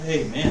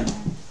Amen.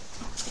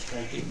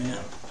 Amen.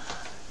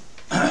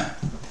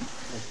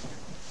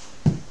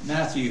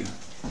 Matthew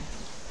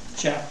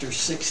chapter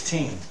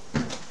 16.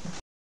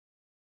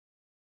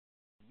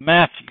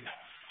 Matthew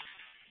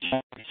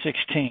chapter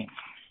 16.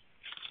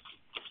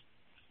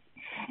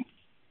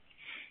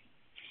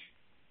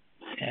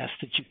 I ask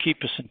that you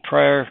keep us in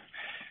prayer,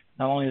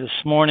 not only this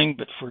morning,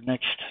 but for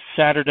next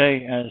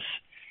Saturday as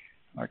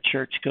our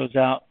church goes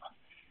out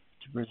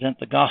to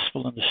present the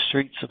gospel in the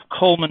streets of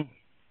Coleman.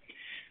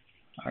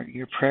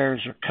 Your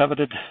prayers are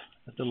coveted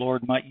that the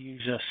Lord might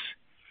use us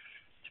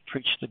to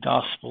preach the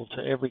gospel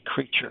to every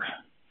creature.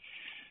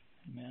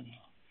 Amen.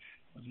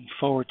 Looking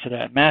forward to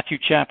that. Matthew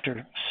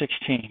chapter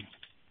 16.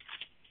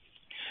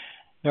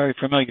 Very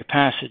familiar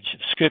passage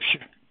of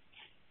Scripture.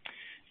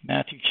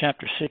 Matthew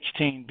chapter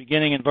 16,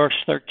 beginning in verse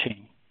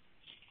 13.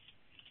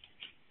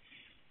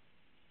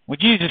 When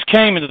Jesus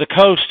came into the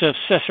coast of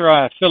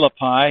Caesarea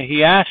Philippi,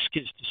 he asked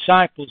his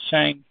disciples,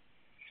 saying,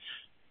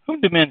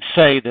 "Whom do men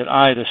say that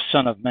I, the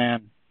Son of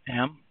Man,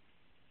 am?"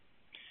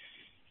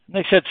 And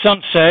they said,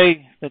 "Some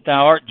say that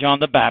thou art John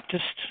the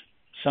Baptist,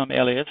 some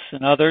Elias,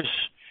 and others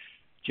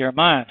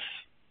Jeremiah,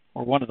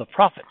 or one of the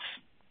prophets."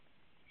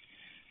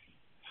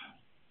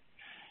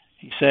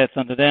 He saith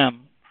unto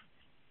them,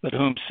 "But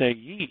whom say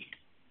ye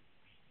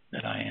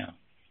that I am?"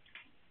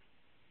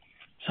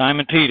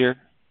 Simon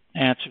Peter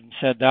answered and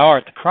said, "Thou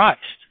art the Christ,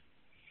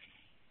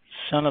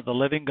 Son of the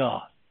living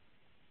God."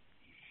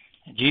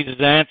 And Jesus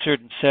answered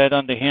and said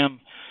unto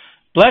him,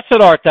 "Blessed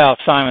art thou,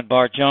 Simon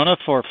Bar-Jonah,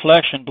 for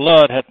flesh and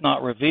blood hath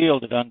not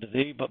revealed it unto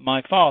thee, but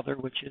my Father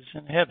which is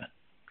in heaven.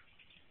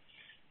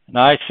 And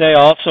I say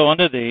also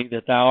unto thee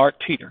that thou art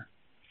Peter.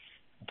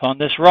 Upon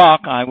this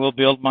rock I will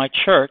build my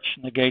church,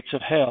 and the gates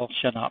of hell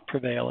shall not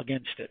prevail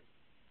against it.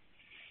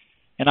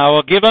 And I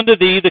will give unto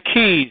thee the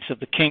keys of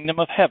the kingdom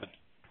of heaven.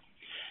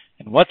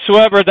 And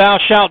whatsoever thou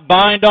shalt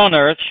bind on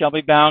earth shall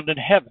be bound in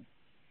heaven.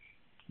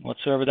 And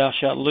whatsoever thou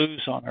shalt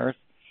loose on earth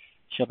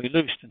shall be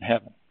loosed in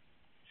heaven."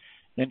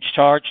 Then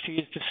charged he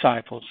his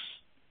disciples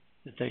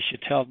that they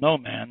should tell no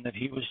man that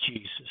he was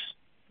Jesus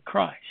the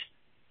Christ.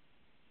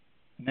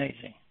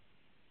 Amazing.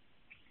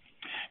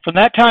 From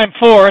that time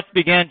forth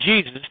began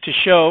Jesus to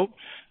show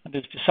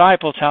unto his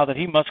disciples how that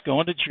he must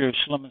go into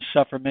Jerusalem and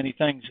suffer many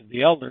things of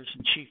the elders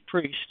and chief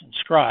priests and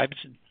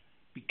scribes, and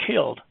be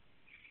killed,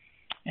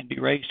 and be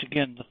raised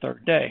again the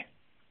third day.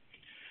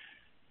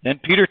 Then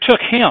Peter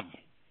took him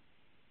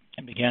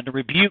and began to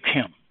rebuke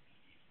him,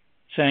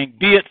 saying,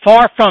 "Be it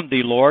far from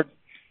thee, Lord,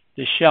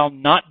 this shall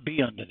not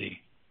be unto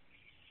thee."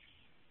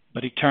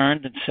 But he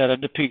turned and said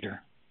unto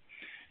Peter,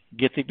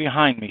 "Get thee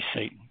behind me,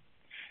 Satan,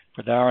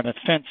 for thou art an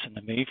offense unto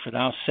me, for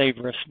thou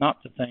savorest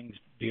not the things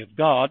that be of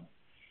God,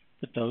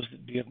 but those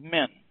that be of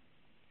men."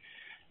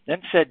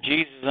 Then said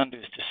Jesus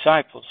unto his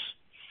disciples,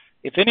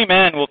 "If any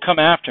man will come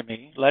after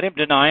me, let him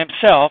deny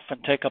himself,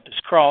 and take up his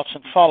cross,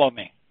 and follow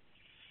me.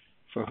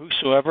 For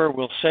whosoever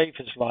will save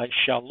his life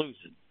shall lose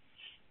it,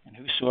 and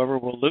whosoever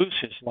will lose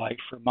his life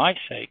for my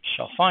sake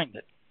shall find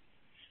it.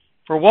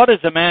 For what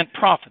is a man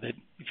profited,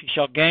 if he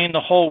shall gain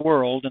the whole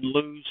world, and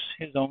lose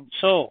his own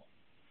soul?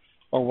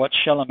 Or what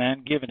shall a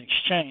man give in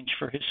exchange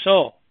for his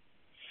soul?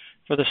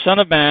 For the Son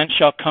of Man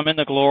shall come in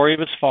the glory of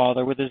his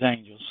Father with his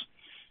angels,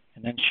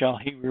 and then shall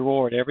he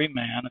reward every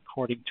man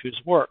according to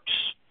his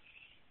works.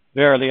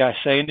 Verily I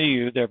say unto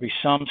you, there be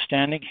some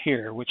standing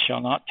here which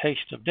shall not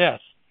taste of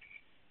death,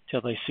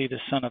 till they see the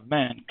Son of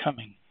Man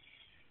coming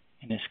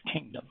in his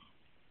kingdom."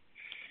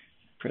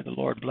 Pray the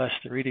Lord bless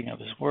the reading of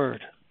his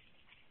word.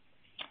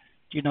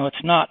 You know,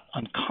 it's not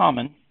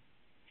uncommon.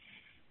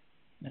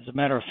 As a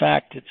matter of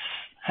fact, it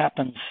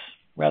happens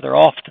rather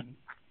often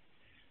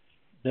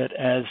that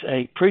as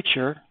a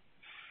preacher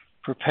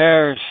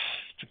prepares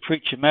to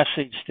preach a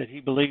message that he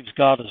believes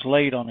God has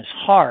laid on his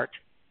heart,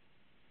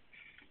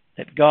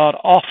 that God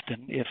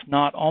often, if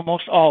not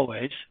almost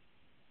always,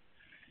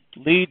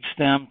 leads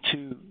them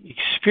to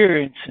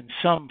experience in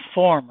some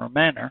form or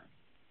manner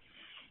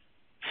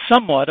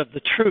somewhat of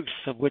the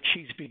truth of which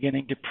he's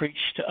beginning to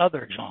preach to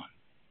others on.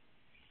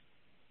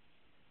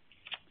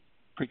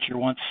 A preacher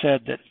once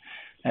said that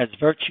as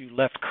virtue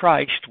left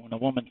Christ when a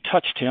woman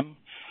touched him,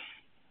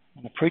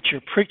 when the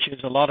preacher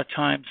preaches, a lot of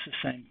times the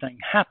same thing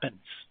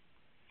happens.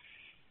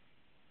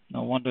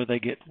 No wonder they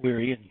get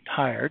weary and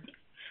tired.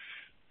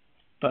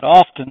 But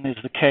often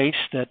is the case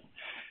that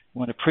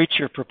when a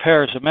preacher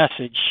prepares a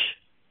message,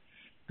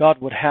 God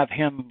would have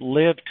him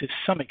live to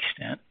some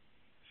extent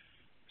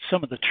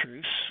some of the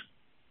truths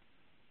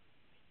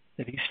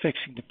that he's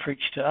fixing to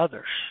preach to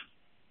others.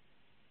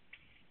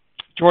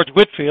 George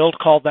Whitefield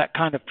called that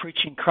kind of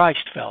preaching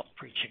Christ-felt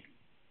preaching.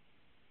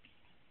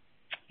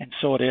 And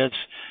so it is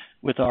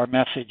with our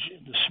message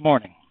this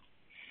morning.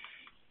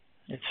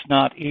 It's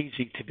not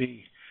easy to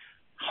be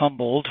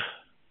humbled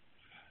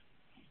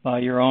by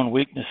your own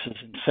weaknesses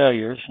and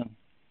failures, and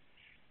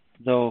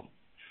though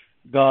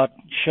God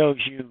shows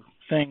you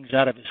things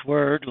out of his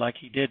word, like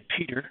he did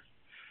Peter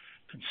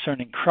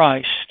concerning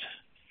Christ,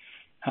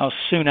 how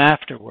soon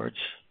afterwards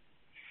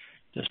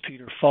does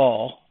Peter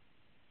fall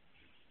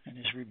and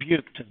is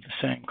rebuked of the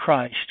same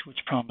Christ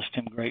which promised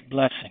him great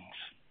blessings.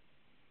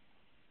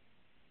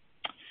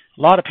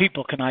 A lot of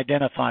people can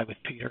identify with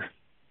Peter.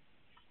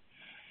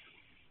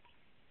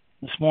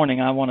 This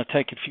morning I want to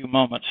take a few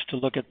moments to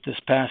look at this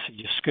passage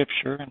of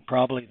Scripture and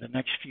probably the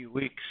next few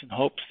weeks in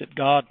hopes that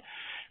God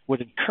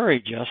would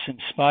encourage us in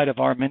spite of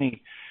our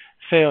many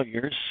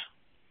failures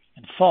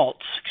and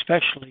faults,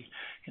 especially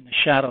in the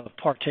shadow of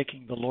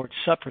partaking the Lord's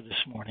Supper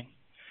this morning,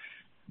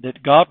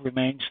 that God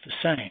remains the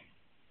same.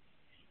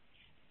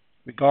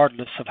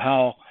 Regardless of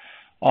how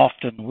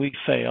often we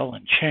fail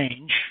and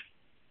change,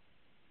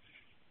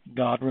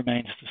 God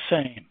remains the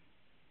same.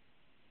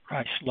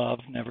 Christ's love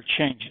never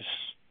changes.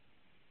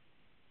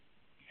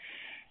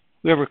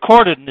 We have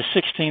recorded in the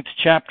 16th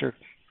chapter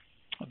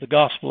of the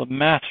Gospel of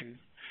Matthew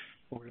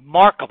a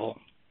remarkable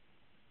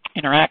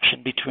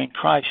interaction between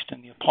Christ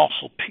and the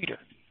Apostle Peter.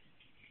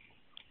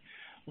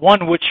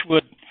 One which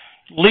would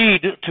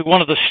lead to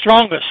one of the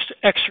strongest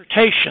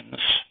exhortations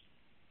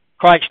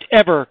Christ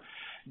ever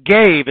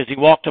gave as he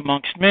walked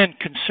amongst men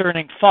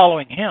concerning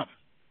following him.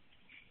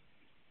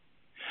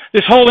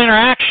 This whole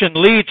interaction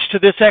leads to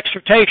this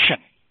exhortation.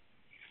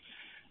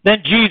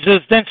 Then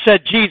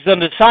said Jesus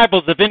and the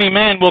disciples, if any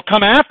man will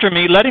come after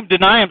me, let him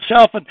deny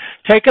himself and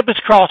take up his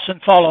cross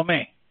and follow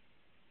me.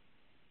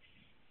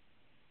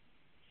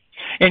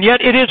 And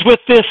yet it is with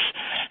this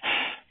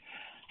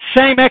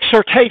same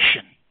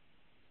exhortation,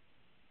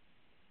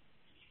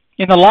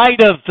 in the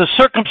light of the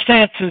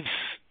circumstances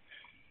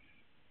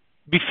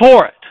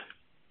before it,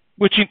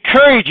 which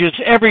encourages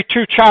every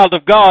true child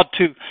of God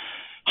to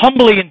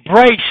humbly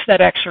embrace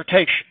that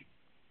exhortation.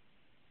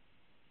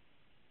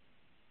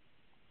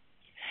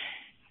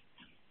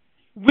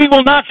 We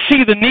will not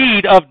see the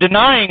need of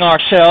denying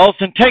ourselves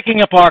and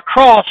taking up our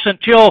cross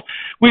until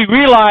we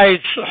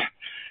realize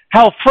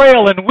how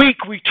frail and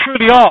weak we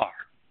truly are.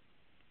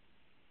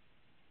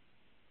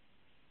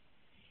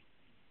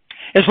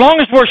 As long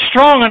as we're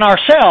strong in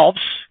ourselves,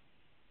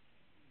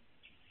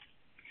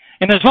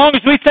 and as long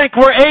as we think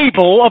we're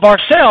able of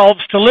ourselves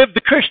to live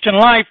the Christian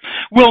life,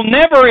 we'll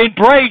never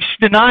embrace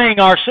denying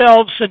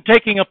ourselves and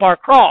taking up our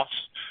cross.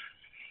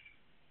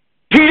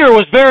 Peter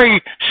was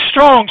very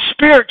strong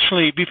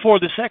spiritually before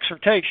this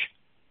exhortation.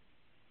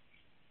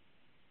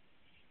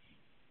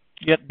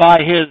 Yet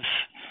by his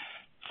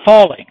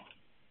falling,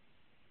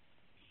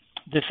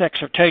 this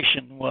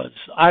exhortation was,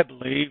 I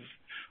believe,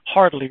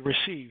 hardly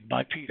received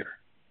by Peter.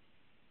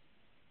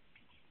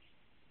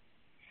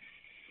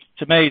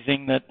 It's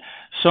amazing that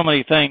so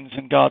many things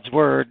in God's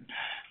Word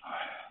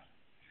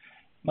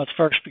must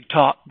first be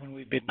taught when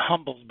we've been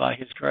humbled by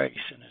His grace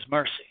and His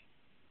mercy.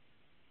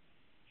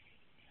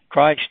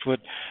 Christ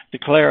would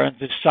declare unto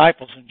the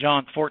disciples in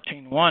John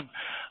 14:1,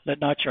 let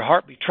not your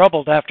heart be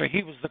troubled, after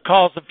He was the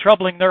cause of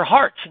troubling their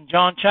hearts in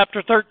John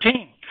chapter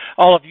 13.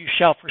 All of you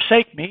shall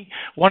forsake me,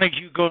 one of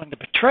you going to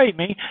betray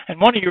me, and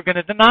one of you are going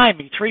to deny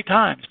me 3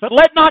 times. But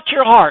let not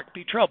your heart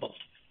be troubled.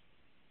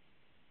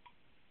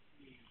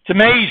 It's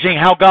amazing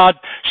how God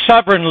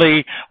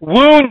sovereignly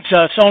wounds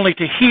us only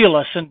to heal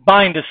us and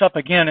bind us up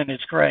again in His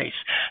grace.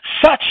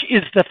 Such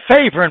is the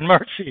favor and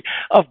mercy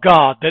of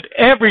God that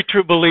every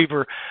true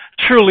believer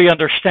truly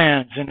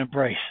understands and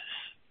embraces.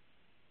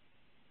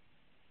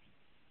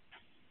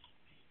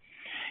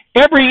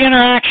 Every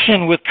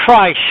interaction with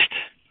Christ,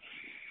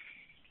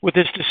 with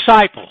His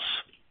disciples,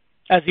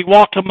 as He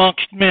walked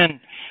amongst men,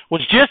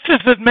 was just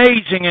as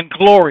amazing and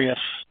glorious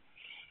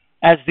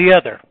as the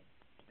other.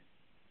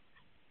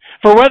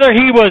 For whether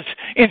He was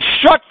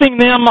instructing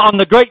them on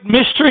the great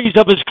mysteries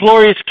of His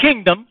glorious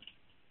kingdom,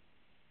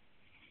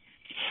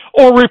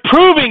 or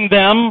reproving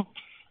them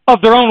of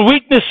their own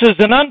weaknesses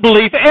and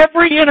unbelief,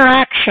 every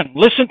interaction,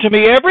 listen to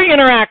me, every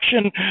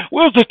interaction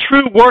was a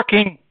true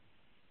working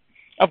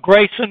of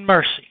grace and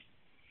mercy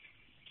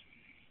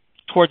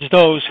towards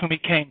those whom He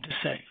came to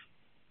save.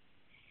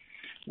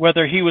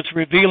 Whether He was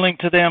revealing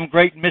to them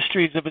great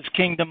mysteries of His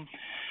kingdom,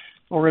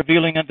 or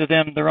revealing unto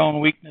them their own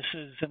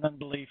weaknesses and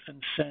unbelief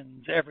and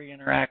sins, every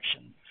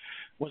interaction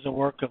was a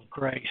work of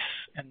grace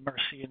and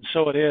mercy. And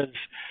so it is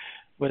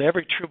with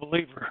every true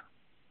believer.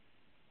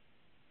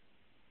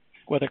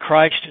 Whether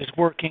Christ is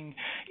working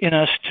in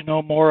us to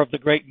know more of the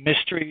great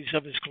mysteries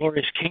of His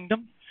glorious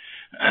kingdom,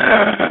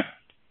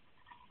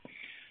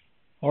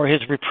 or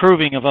His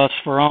reproving of us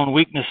for our own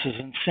weaknesses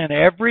and sin,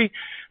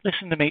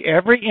 listen to me,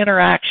 every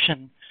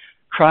interaction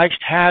Christ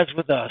has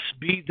with us,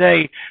 be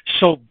they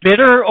so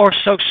bitter or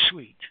so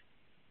sweet,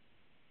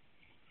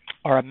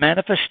 are a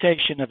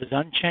manifestation of His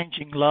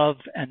unchanging love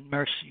and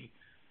mercy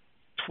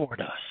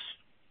toward us.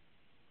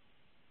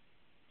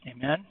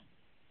 Amen?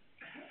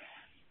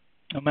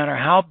 No matter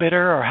how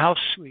bitter or how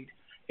sweet,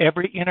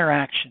 every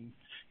interaction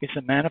is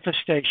a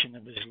manifestation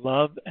of His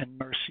love and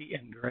mercy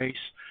and grace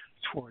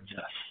towards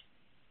us.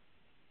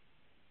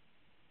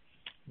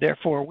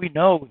 Therefore, we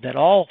know that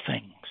all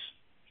things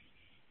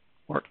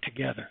work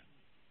together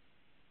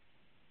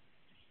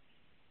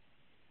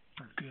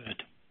for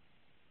good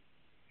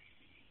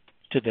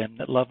to them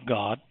that love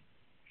God,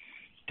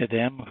 to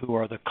them who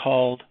are the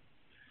called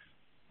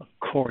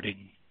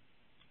according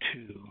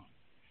to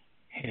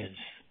His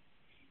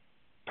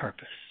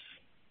purpose.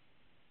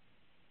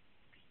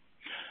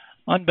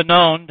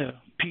 Unbeknown to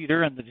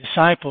Peter and the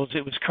disciples,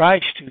 it was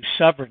Christ who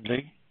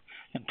sovereignly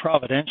and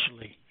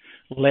providentially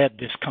led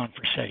this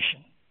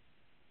conversation.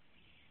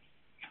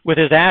 With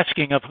his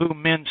asking of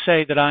whom men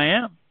say that I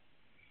am,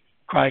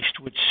 Christ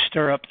would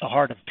stir up the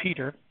heart of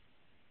Peter.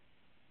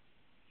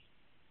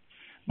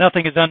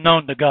 Nothing is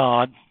unknown to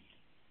God.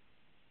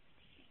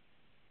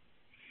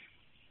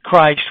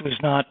 Christ was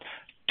not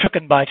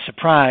taken by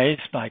surprise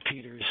by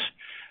Peter's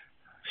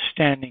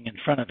standing in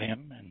front of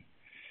him and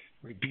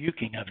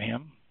rebuking of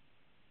him.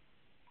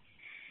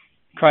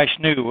 Christ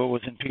knew what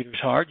was in Peter's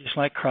heart, just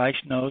like Christ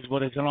knows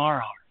what is in our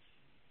heart.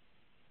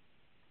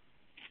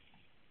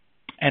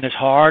 And as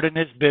hard and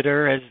as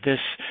bitter as this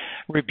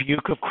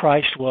rebuke of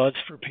Christ was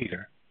for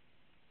Peter,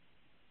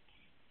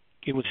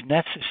 it was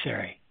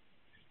necessary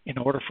in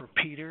order for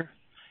Peter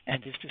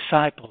and his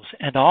disciples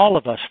and all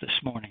of us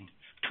this morning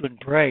to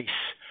embrace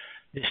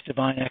this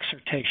divine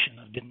exhortation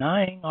of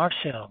denying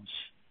ourselves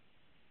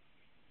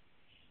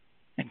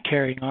and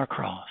carrying our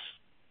cross.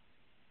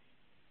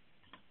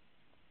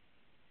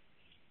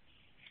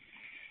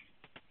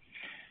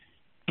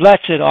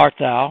 Blessed art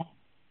thou,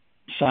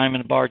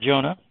 Simon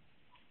Bar-Jonah.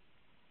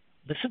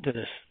 Listen to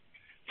this.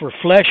 For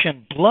flesh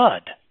and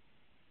blood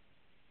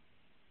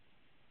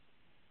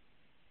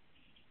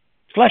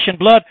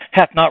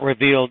hath not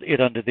revealed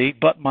it unto thee,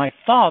 but my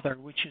Father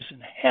which is in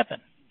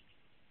heaven.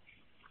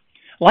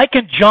 Like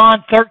in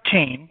John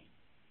 13,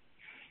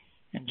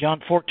 in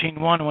John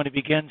 14:1, when he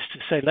begins to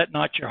say, let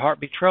not your heart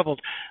be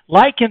troubled,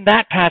 like in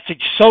that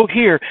passage, so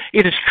here,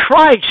 it is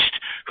Christ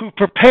who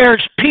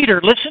prepares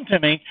Peter, listen to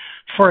me,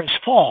 for his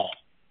fall.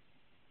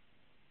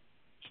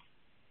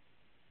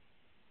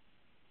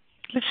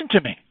 Listen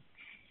to me.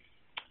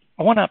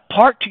 I want to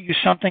impart to you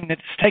something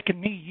that's taken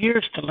me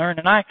years to learn,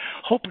 and I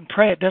hope and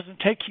pray it doesn't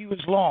take you as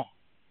long.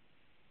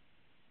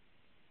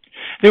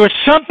 There was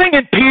something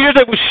in Peter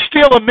that was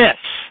still amiss.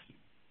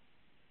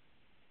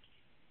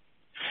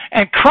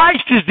 And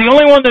Christ is the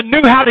only one that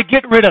knew how to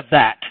get rid of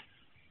that,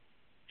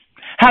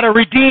 how to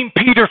redeem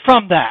Peter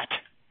from that.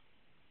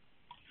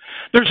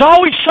 There's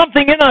always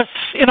something in us,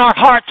 in our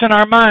hearts and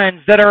our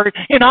minds, that are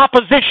in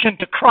opposition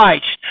to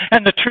Christ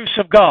and the truths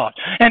of God.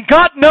 And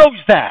God knows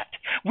that.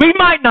 We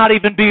might not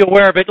even be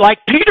aware of it, like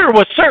Peter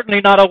was certainly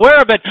not aware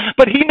of it,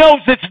 but he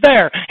knows it's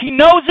there. He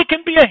knows it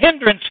can be a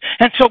hindrance.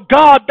 And so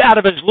God, out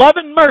of his love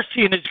and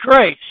mercy and his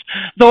grace,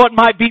 though it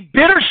might be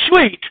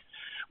bittersweet,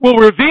 will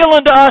reveal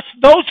unto us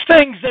those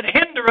things that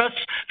hinder us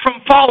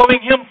from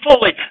following him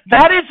fully.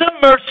 That is the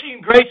mercy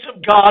and grace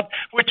of God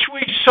which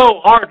we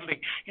so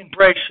hardly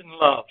embrace and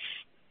love.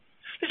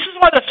 This is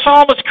why the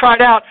psalmist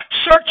cried out,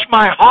 search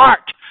my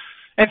heart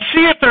and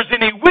see if there's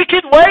any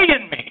wicked way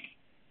in me,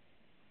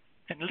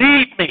 and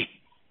lead me,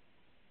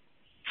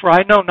 for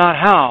I know not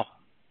how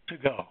to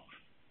go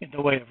in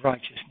the way of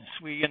righteousness.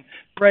 We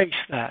embrace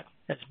that.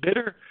 As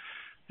bitter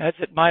as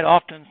it might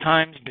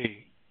oftentimes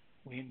be,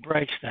 we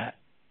embrace that.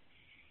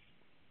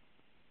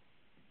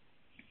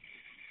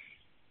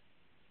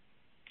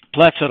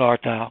 Blessed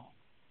art thou.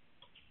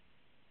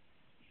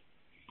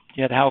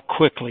 Yet how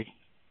quickly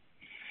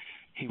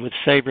he would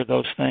savor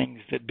those things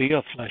that be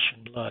of flesh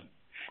and blood.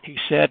 He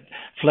said,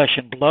 flesh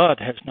and blood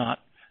has not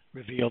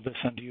revealed this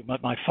unto you,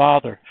 but my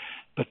Father.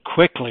 But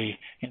quickly,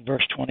 in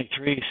verse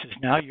 23, he says,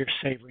 now you're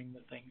savoring the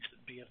things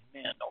that be of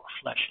men or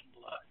flesh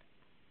and blood.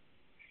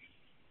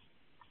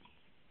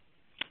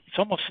 It's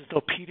almost as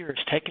though Peter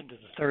is taken to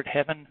the third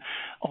heaven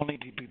only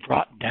to be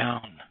brought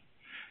down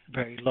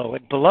very low.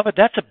 And beloved,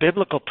 that's a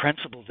biblical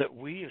principle that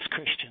we as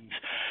Christians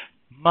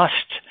must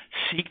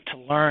seek to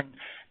learn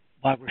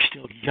while we're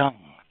still young.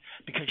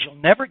 Because you'll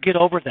never get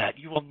over that.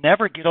 You will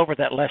never get over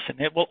that lesson.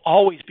 It will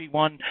always be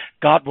one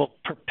God will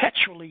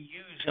perpetually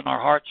use in our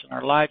hearts and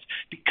our lives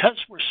because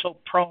we're so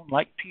prone,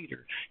 like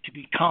Peter, to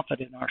be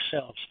confident in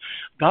ourselves.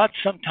 God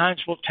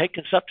sometimes will take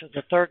us up to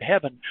the third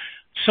heaven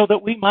so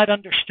that we might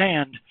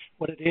understand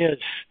what it is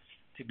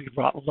to be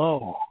brought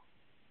low.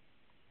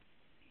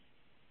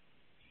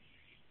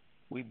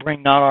 We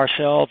bring not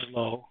ourselves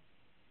low.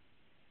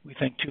 We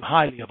think too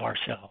highly of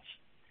ourselves.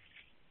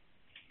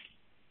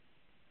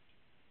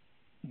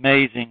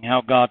 Amazing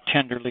how God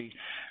tenderly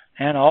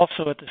and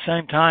also at the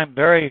same time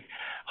very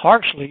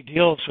harshly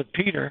deals with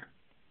Peter.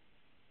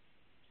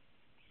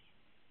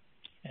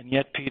 And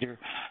yet Peter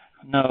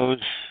knows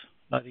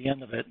by the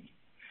end of it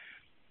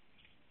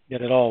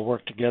that it all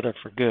worked together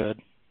for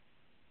good.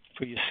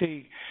 For you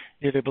see,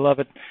 dearly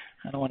beloved,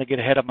 I don't want to get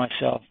ahead of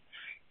myself.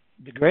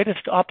 The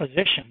greatest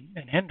opposition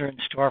and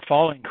hindrance to our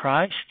following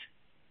Christ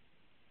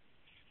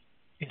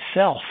is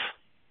self.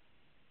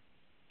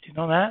 Do you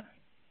know that?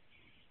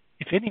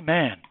 If any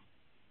man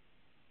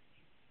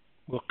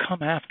will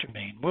come after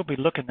me, and we'll be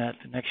looking at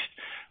the next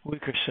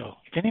week or so.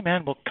 If any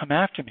man will come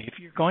after me, if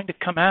you're going to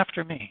come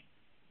after me,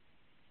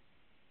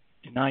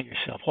 deny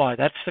yourself. Why?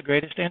 That's the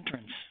greatest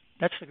hindrance.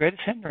 That's the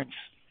greatest hindrance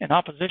in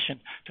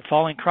opposition to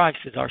following Christ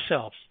is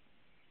ourselves.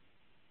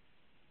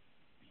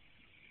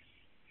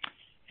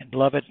 And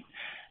beloved,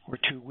 we're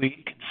too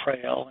weak and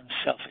frail and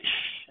selfish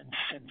and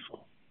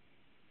sinful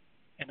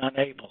and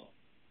unable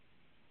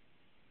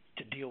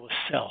to deal with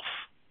self.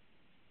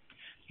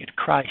 Yet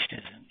Christ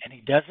isn't. And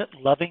he does it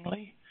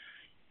lovingly,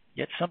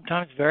 yet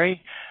sometimes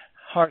very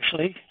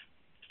harshly,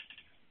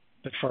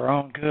 but for our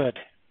own good.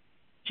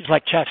 Just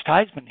like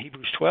chastisement in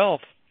Hebrews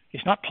 12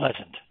 is not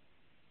pleasant.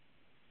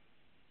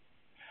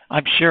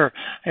 I'm sure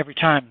every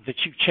time that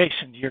you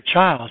chastened your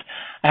child,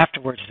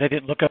 afterwards they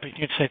didn't look up at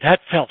you and say,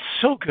 that felt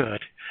so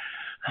good.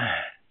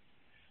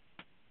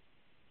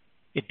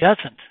 It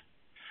doesn't.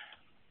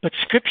 But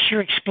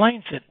Scripture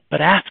explains it.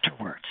 But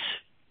afterwards,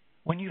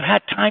 when you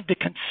had time to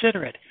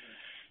consider it,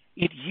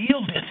 it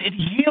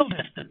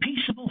yieldeth the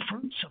peaceable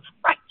fruits of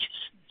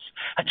righteousness.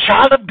 A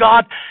child of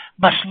God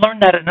must learn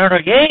that at an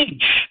early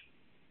age.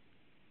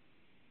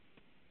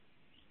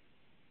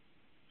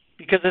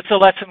 Because it's a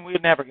lesson we'll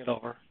never get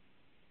over.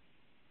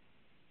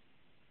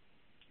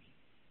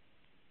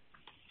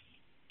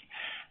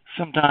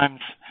 Sometimes,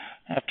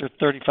 after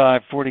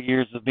 35, 40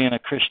 years of being a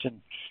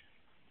Christian,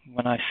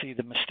 when I see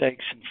the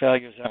mistakes and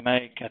failures I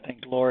make, I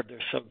think, Lord, they're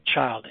so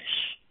childish.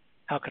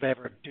 How could I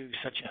ever do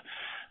such a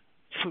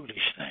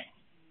foolish thing?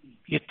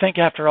 You'd think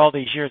after all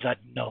these years I'd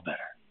know better.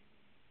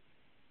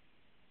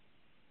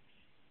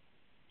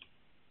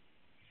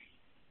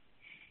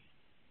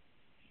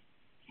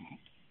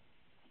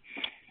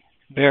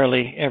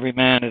 Verily, every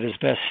man at his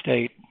best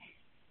state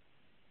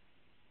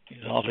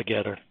is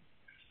altogether,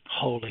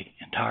 wholly,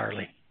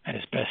 entirely, at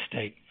his best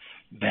state,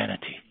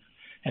 vanity.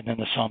 And then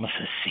the psalmist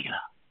says,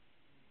 Selah.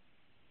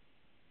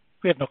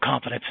 We have no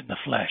confidence in the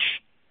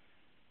flesh.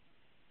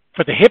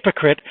 For the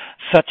hypocrite,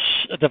 such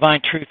a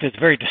divine truth is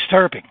very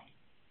disturbing.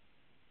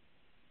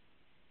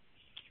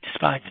 He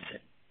despises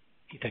it.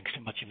 He thinks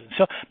too much of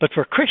himself. But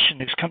for a Christian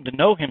who's come to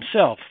know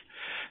himself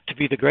to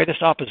be the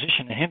greatest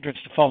opposition and hindrance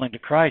to falling to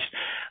Christ,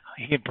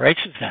 he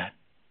embraces that.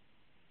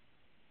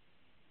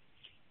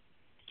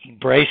 He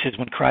embraces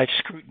when Christ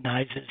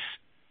scrutinizes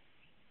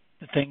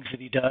the things that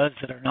he does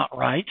that are not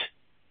right.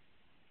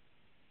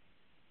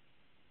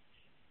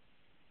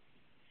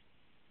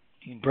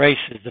 He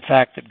embraces the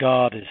fact that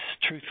God is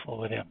truthful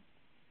with him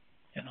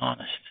and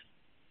honest.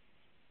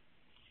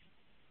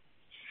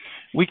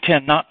 We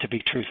tend not to be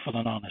truthful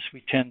and honest.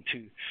 We tend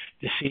to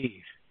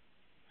deceive.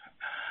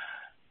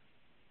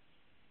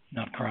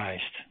 Not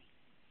Christ.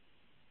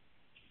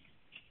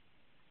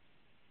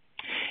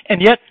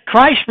 And yet,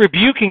 Christ's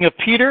rebuking of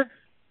Peter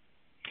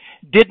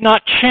did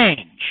not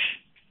change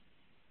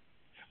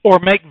or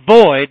make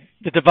void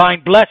the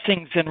divine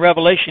blessings and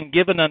revelation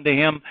given unto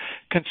him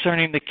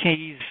concerning the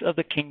keys of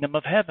the kingdom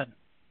of heaven.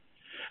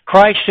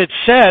 Christ had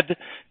said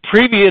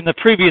in the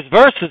previous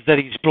verses that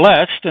he's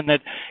blessed and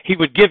that he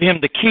would give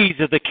him the keys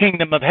of the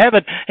kingdom of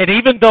heaven. And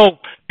even though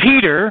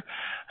Peter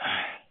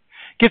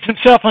gets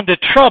himself into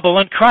trouble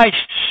and Christ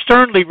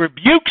sternly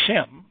rebukes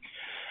him,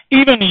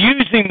 even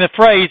using the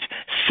phrase,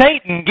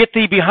 Satan, get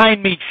thee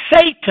behind me,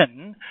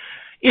 Satan,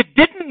 it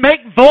didn't make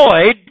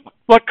void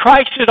what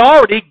Christ had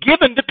already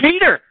given to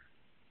Peter.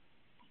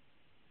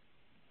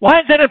 Why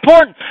is that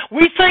important?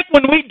 We think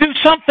when we do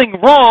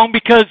something wrong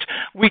because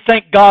we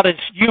think God is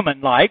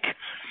human-like,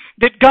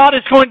 that God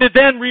is going to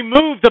then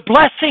remove the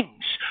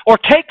blessings or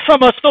take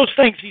from us those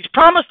things he's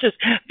promised us.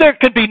 There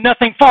can be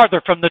nothing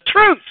farther from the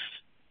truth.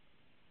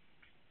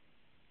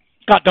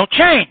 God don't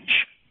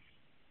change.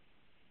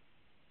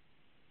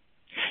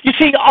 You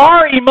see,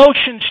 our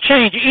emotions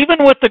change,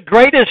 even with the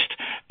greatest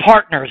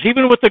partners,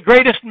 even with the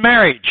greatest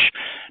marriage.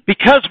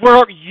 Because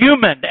we're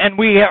human and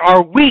we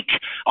are weak,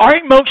 our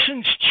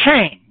emotions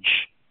change.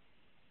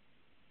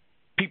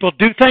 People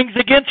do things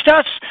against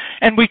us,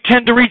 and we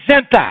tend to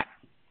resent that.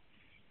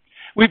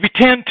 We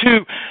tend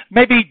to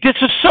maybe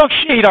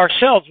disassociate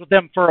ourselves with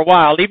them for a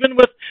while. Even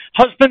with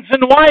husbands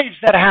and wives,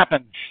 that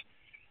happens.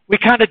 We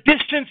kind of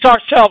distance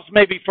ourselves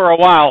maybe for a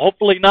while.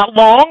 Hopefully not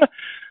long,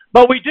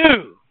 but we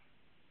do.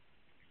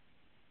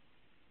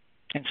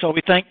 And so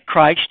we think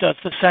Christ does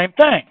the same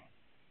thing.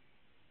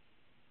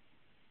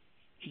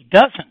 He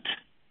doesn't.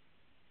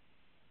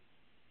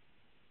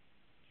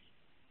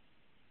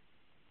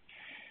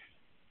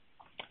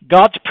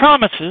 God's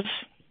promises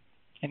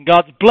and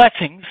God's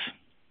blessings,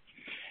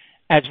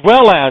 as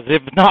well as,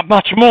 if not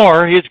much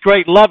more, his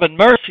great love and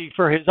mercy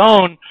for his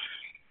own,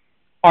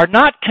 are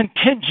not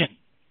contingent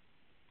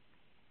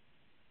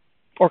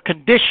or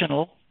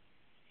conditional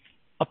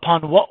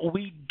upon what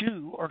we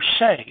do or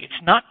say.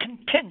 It's not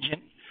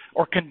contingent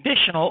or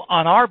conditional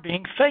on our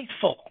being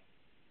faithful.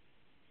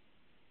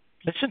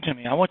 Listen to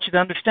me. I want you to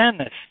understand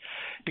this.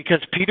 Because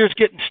Peter's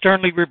getting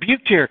sternly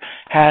rebuked here.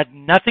 Had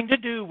nothing to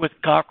do with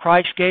God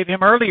Christ gave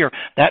him earlier.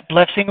 That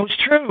blessing was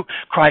true.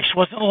 Christ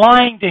wasn't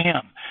lying to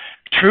him.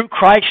 True,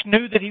 Christ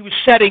knew that he was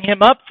setting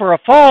him up for a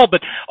fall,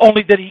 but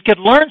only that he could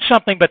learn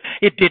something. But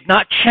it did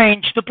not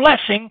change the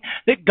blessing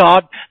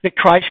that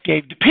Christ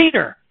gave to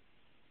Peter.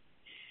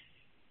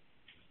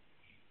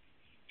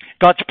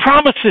 God's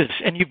promises,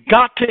 and you've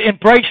got to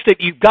embrace that.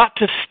 You've got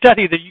to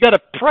study that. You've got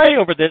to pray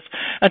over this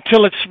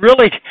until it's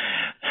really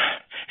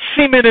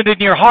cemented in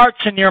your hearts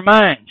and your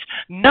minds.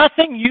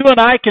 Nothing you and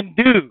I can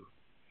do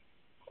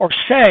or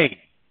say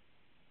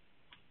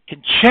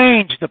can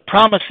change the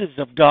promises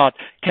of God,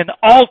 can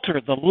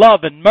alter the love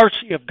and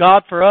mercy of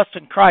God for us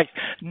in Christ.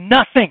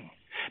 Nothing,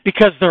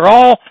 because they're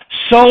all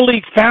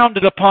solely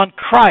founded upon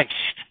Christ.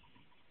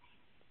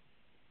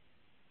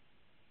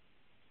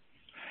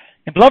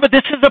 And beloved,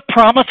 this is a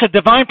promise, a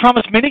divine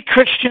promise many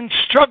Christians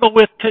struggle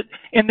with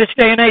in this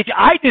day and age.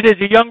 I did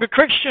as a younger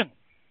Christian.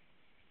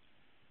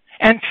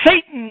 And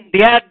Satan,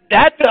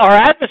 our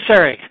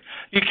adversary,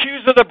 the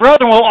accuser of the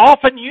brethren, will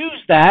often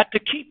use that to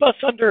keep us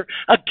under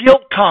a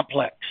guilt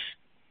complex.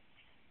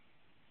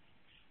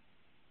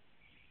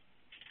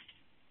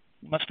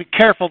 We must be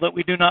careful that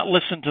we do not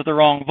listen to the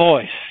wrong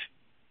voice.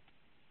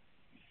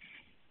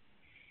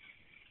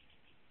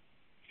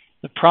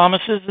 The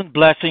promises and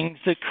blessings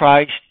that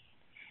Christ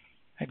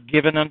had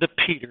given unto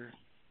Peter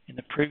in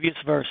the previous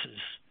verses,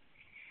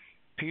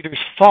 Peter's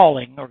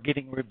falling or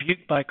getting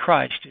rebuked by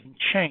Christ didn't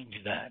change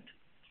that.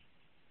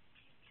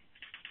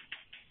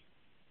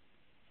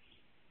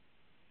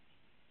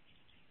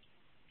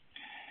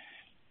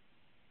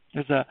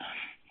 There's a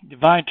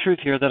divine truth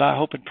here that I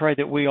hope and pray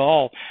that we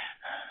all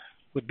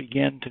would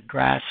begin to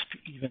grasp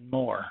even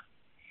more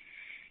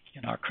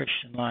in our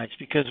Christian lives,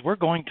 because we're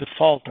going to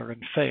falter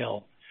and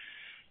fail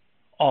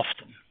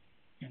often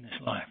in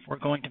this life. We're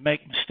going to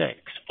make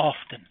mistakes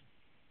often.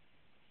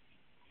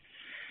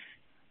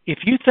 If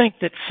you think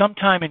that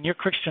sometime in your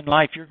Christian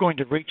life you're going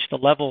to reach the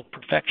level of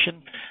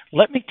perfection,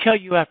 let me tell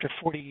you, after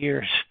 40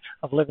 years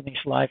of living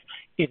this life,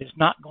 it is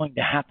not going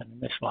to happen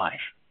in this life.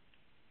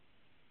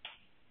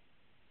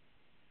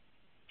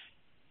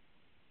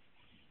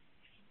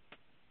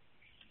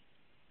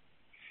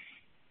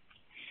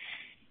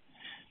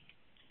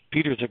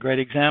 Peter's a great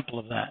example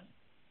of that.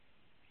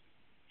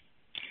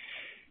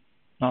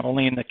 Not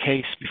only in the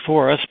case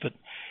before us, but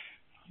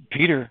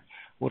Peter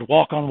would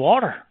walk on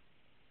water.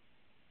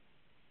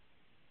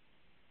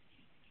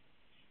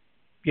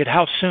 Yet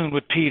how soon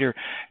would Peter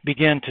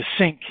begin to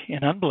sink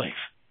in unbelief?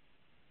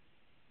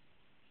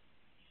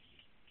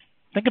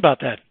 Think about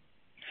that.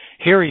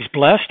 Here he's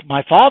blessed.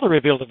 My Father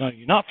revealed it unto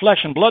you, not flesh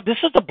and blood. This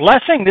is a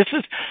blessing. This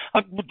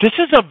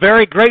is a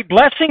very great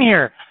blessing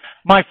here.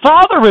 My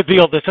Father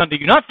revealed this unto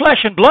you, not flesh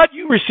and blood.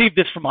 You received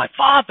this from my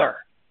Father.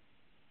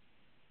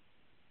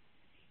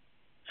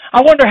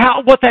 I wonder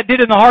what that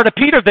did in the heart of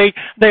Peter.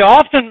 They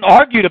often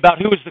argued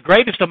about who was the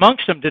greatest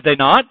amongst them, did they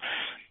not?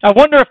 I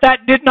wonder if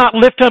that did not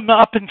lift him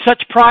up in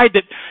such pride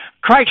that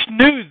Christ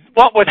knew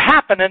what would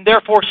happen and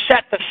therefore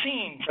set the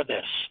scene for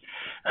this.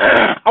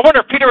 I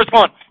wonder if Peter was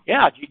going,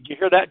 yeah, did you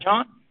hear that,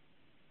 John?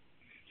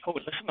 Oh,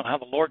 listen to how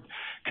the Lord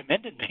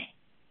commended me.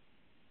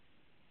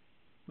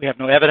 We have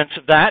no evidence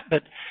of that,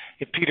 but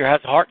if Peter has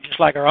a heart just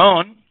like our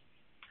own,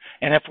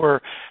 and if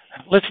we're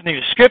listening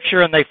to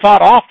Scripture and they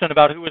fought often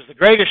about who was the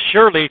greatest,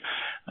 surely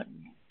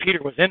Peter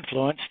was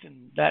influenced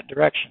in that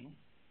direction.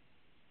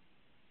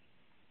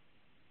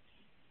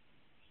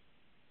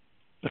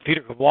 But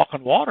Peter could walk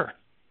on water.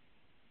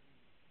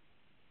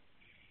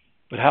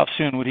 But how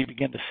soon would he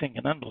begin to sink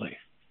in unbelief?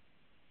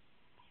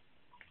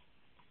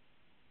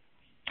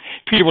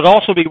 Peter would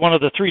also be one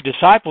of the 3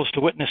 disciples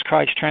to witness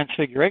Christ's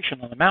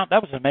transfiguration on the mount.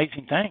 That was an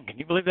amazing thing. Can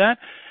you believe that?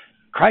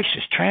 Christ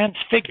is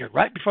transfigured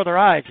right before their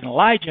eyes, and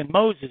Elijah and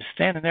Moses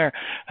standing there.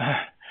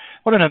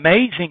 What an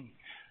amazing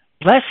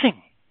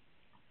blessing.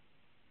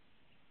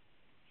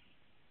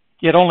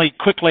 Yet only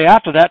quickly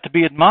after that to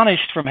be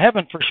admonished from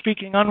heaven for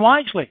speaking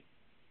unwisely.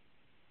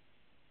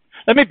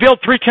 Let me build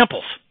 3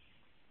 temples.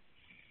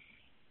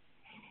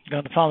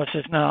 God the Father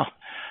says, no,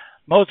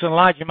 Moses and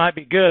Elijah might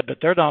be good, but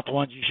they're not the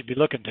ones you should be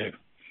looking to.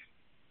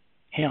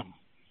 Him.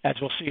 As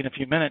we'll see in a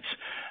few minutes,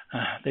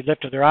 they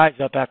lifted their eyes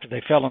up after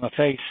they fell on the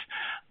face,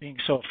 being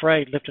so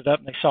afraid, lifted up,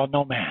 and they saw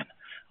no man.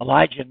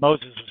 Elijah and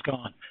Moses was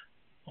gone.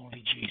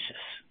 Only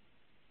Jesus.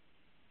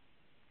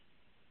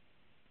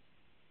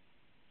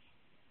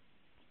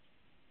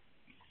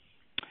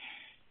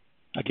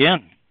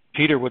 Again,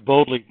 Peter would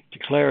boldly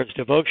declare his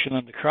devotion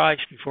unto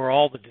Christ before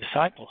all the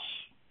disciples.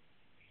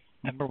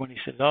 Remember when he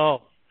said,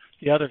 oh,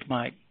 the others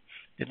might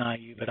deny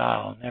you, but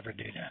I'll never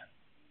do that.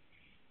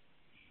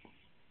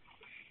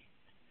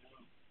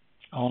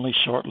 Only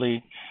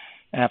shortly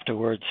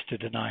afterwards to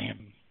deny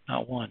him,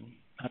 not 1,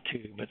 not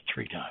 2, but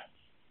 3 times.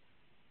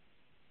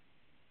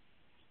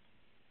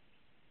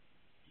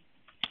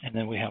 And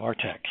then we have our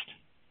text.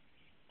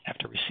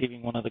 After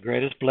receiving one of the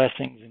greatest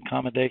blessings and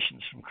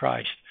commendations from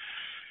Christ,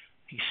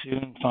 he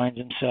soon finds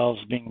himself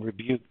being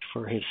rebuked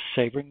for his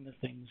savoring the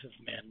things of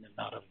men and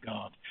not of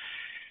God.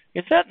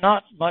 Is that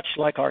not much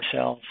like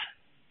ourselves?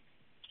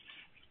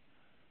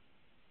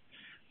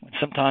 When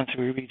sometimes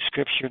we read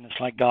Scripture and it's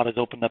like God has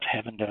opened up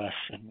heaven to us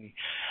and we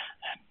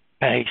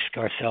bask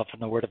ourselves in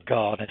the Word of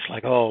God. It's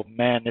like, oh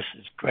man, this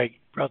is great,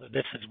 brother.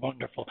 This is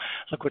wonderful.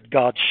 Look what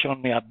God's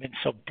shown me. I've been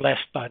so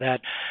blessed by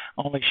that.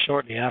 Only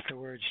shortly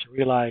afterwards to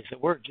realize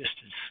that we're just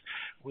as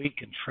weak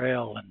and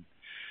frail. And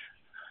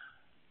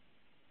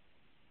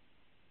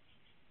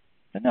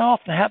doesn't that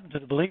often happen to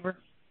the believer?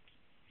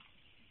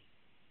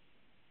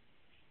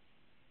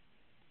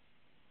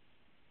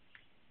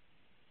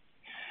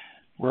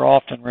 We're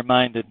often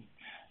reminded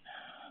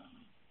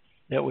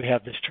that we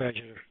have this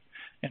treasure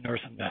in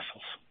earthen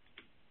vessels.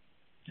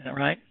 Isn't that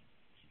right?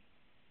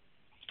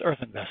 It's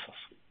earthen vessels,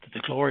 that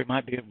the glory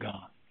might be of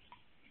God.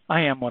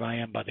 I am what I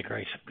am by the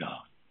grace of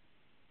God,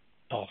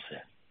 Paul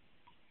said.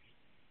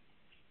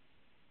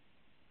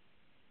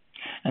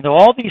 And though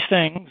all these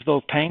things,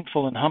 though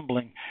painful and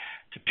humbling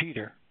to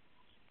Peter,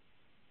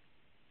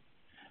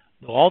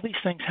 though all these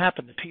things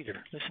happened to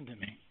Peter, listen to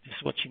me, this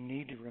is what you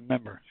need to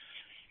remember.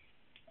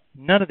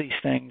 None of these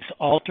things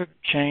altered,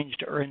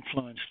 changed, or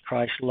influenced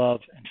Christ's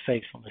love and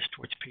faithfulness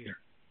towards Peter.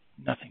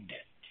 Nothing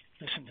did.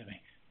 Listen to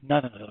me.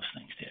 None of those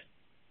things did.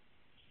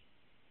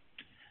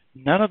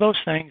 None of those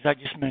things I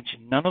just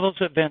mentioned, none of those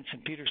events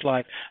in Peter's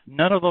life,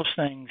 none of those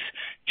things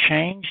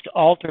changed,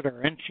 altered,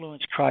 or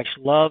influenced Christ's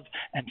love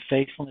and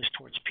faithfulness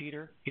towards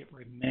Peter. It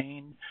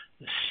remained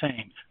the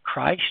same.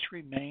 Christ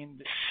remained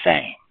the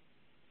same.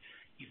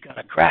 You've got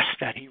to grasp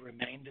that. He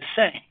remained the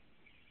same.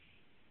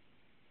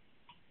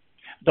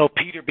 Though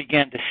Peter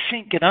began to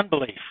sink in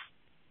unbelief,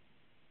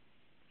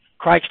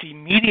 Christ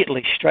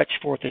immediately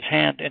stretched forth his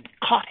hand and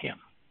caught him.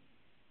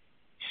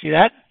 See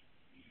that?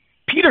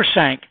 Peter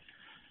sank.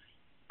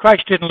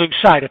 Christ didn't lose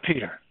sight of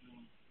Peter.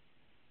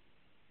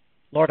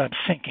 Lord, I'm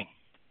sinking.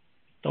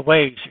 The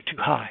waves are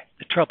too high.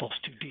 The trouble's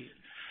too deep.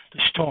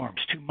 The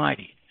storm's too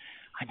mighty.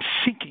 I'm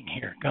sinking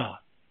here, God.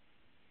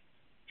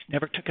 He's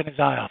never taken his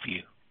eye off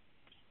you.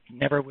 He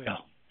never will.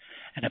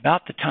 And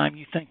about the time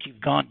you think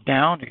you've gone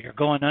down or you're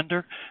going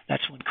under,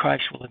 that's when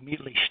Christ will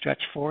immediately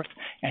stretch forth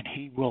and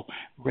he will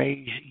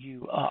raise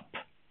you up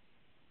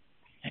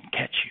and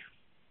catch you.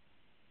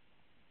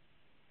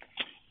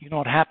 You know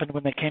what happened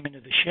when they came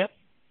into the ship?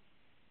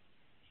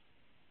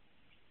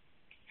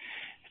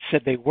 It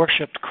said they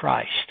worshiped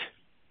Christ,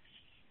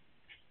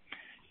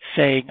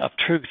 saying, of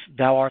truth,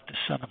 thou art the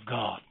Son of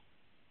God.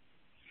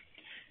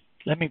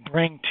 Let me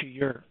bring to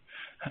your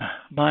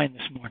mind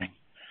this morning,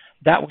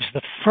 that was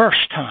the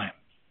first time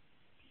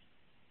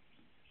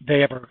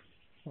they ever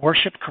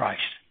worshiped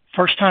Christ.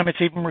 First time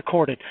it's even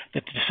recorded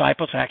that the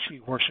disciples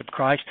actually worshiped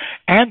Christ,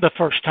 and the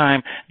first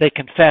time they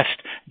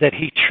confessed that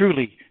he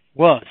truly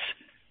was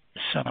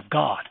the Son of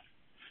God.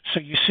 So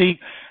you see,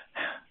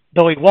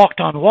 though he walked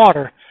on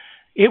water,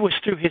 it was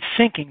through his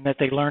sinking that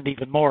they learned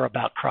even more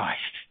about Christ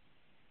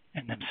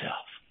and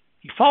themselves.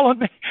 You following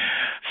me?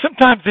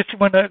 Sometimes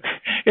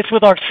it's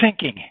with our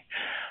sinking.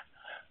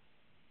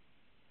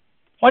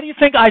 Why do you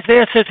think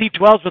Isaiah says he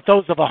dwells with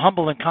those of a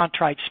humble and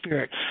contrite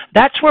spirit?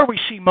 That's where we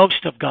see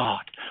most of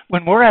God,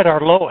 when we're at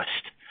our lowest.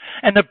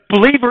 And the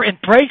believer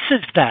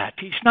embraces that.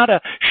 He's not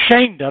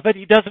ashamed of it.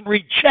 He doesn't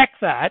reject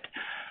that.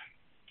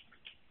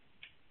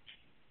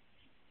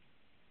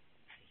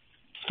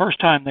 First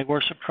time they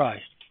worshiped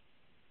Christ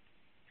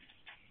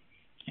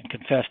and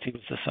confessed he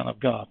was the Son of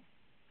God.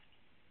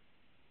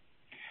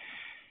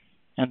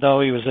 And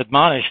though he was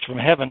admonished from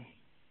heaven,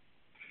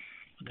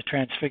 the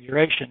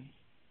transfiguration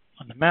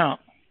on the mount,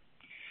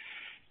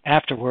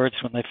 afterwards,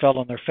 when they fell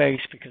on their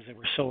face because they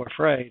were so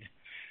afraid,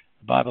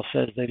 the Bible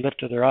says they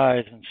lifted their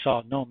eyes and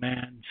saw no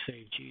man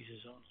save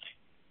Jesus only.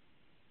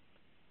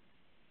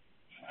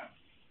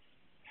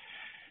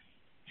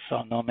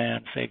 Saw no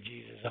man save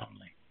Jesus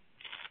only.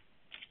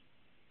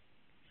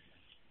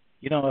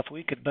 You know, if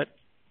we could but,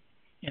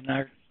 in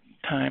our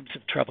times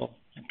of trouble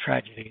and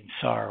tragedy and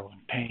sorrow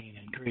and pain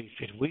and grief,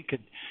 if we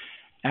could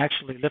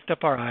actually lift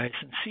up our eyes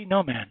and see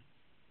no man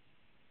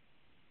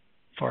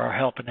for our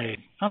help and aid.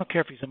 I don't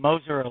care if he's a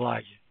Moses or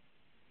Elijah.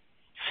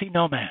 See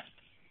no man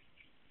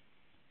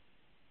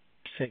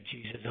save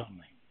Jesus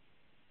only.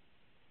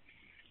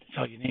 That's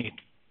all you need.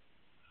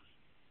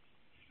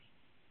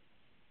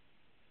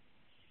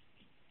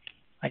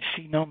 I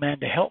see no man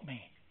to help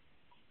me.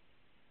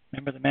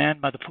 Remember the man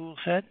by the pool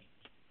said,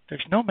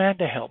 there's no man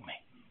to help me.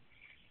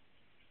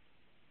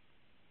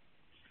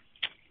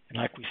 And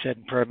like we said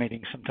in prayer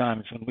meetings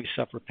sometimes when we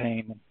suffer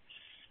pain and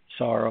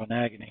sorrow and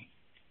agony,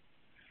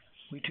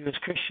 we too as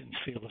Christians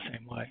feel the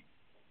same way.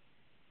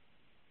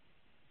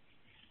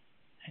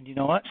 And you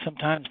know what?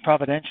 Sometimes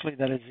providentially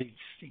that is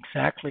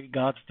exactly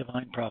God's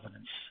divine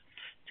providence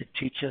to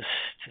teach us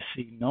to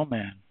see no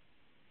man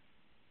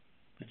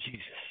but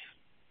Jesus.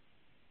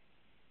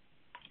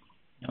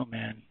 No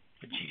man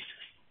but Jesus.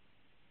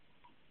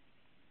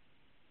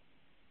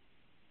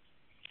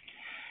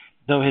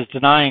 Though his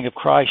denying of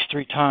Christ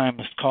 3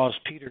 times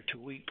caused Peter to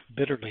weep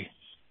bitterly,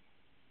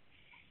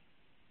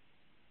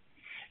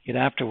 yet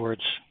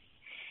afterwards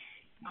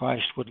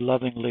Christ would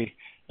lovingly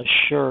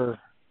assure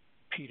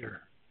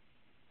Peter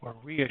or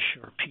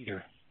reassure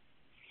Peter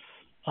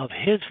of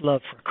his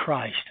love for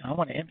Christ. And I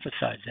want to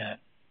emphasize that,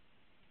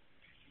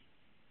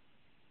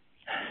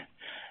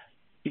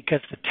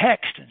 because the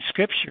text in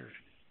Scripture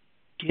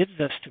gives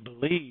us to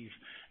believe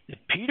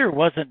that Peter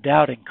wasn't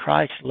doubting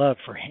Christ's love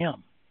for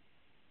him.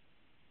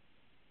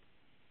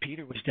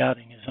 Peter was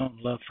doubting his own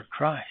love for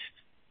Christ.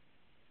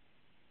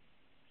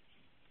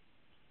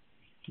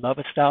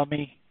 Lovest thou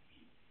me?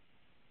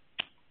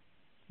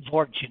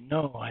 Lord, you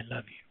know I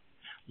love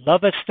you.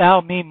 Lovest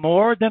thou me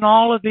more than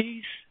all of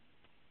these?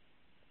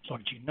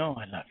 Lord, you know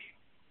I love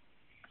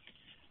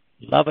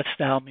you. Lovest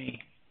thou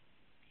me?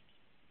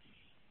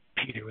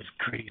 Peter was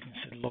grieved and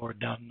said, Lord,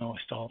 thou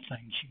knowest all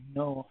things. You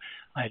know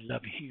I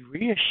love you. He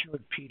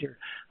reassured Peter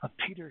of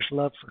Peter's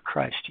love for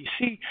Christ. You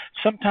see,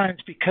 sometimes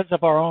because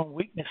of our own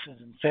weaknesses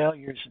and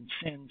failures and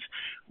sins,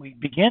 we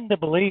begin to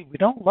believe we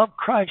don't love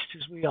Christ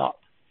as we ought.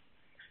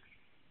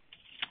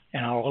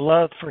 And our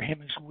love for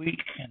him is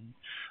weak and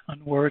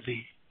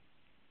unworthy.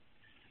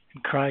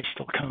 And Christ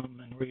will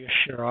come and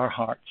reassure our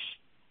hearts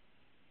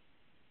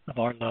of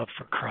our love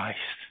for Christ.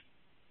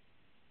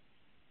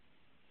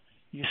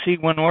 You see,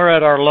 when we're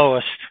at our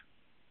lowest,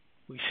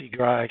 we see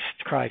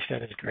Christ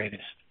at his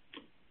greatest.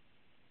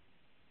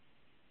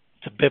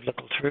 It's a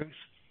biblical truth.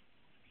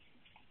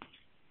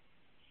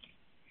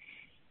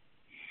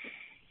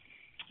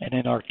 And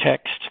in our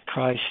text,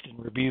 Christ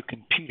in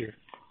rebuking Peter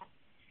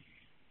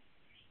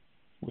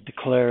would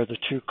declare the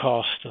true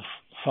cost of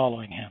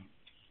following him.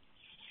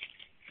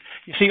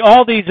 You see,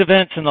 all these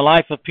events in the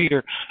life of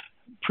Peter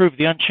prove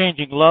the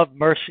unchanging love,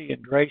 mercy,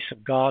 and grace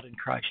of God in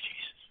Christ Jesus.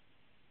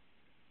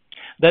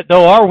 That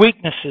though our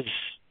weaknesses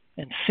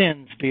and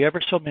sins be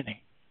ever so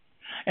many,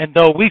 and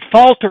though we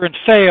falter and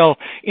fail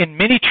in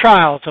many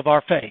trials of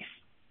our faith,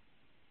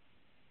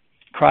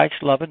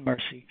 Christ's love and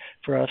mercy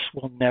for us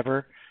will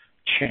never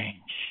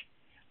change,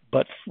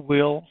 but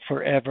will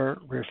forever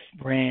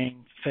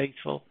remain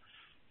faithful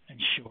and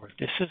sure.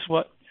 This is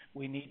what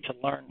we need to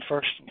learn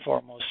first and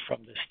foremost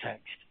from this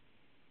text.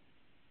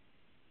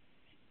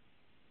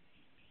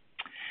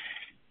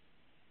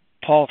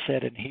 Paul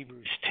said in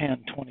Hebrews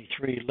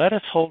 10:23, let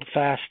us hold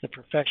fast the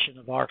profession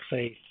of our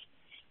faith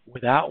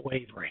without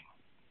wavering.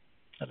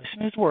 Now listen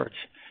to his words.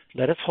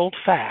 Let us hold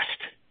fast.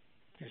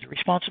 There's a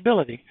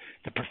responsibility.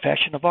 The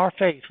profession of our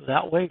faith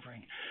without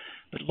wavering.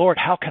 But Lord,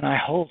 how can I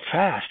hold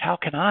fast? How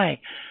can I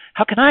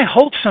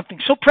hold something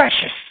so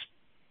precious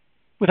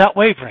without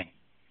wavering?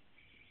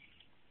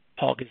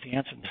 Paul gives the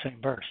answer in the same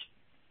verse.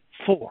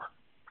 For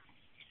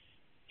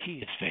he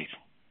is faithful.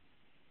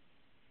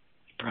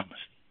 He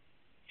promised.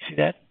 You see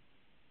that?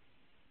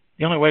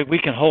 The only way we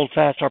can hold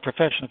fast our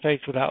profession of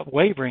faith without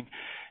wavering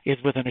is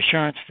with an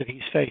assurance that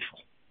he's faithful.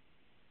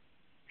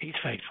 He's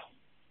faithful.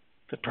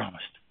 That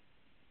promised.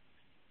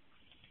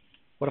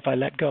 What if I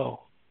let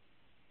go?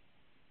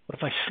 What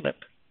if I slip?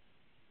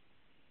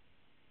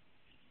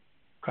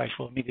 Christ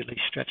will immediately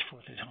stretch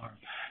forth his arm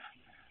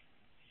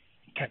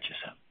and catch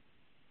us up.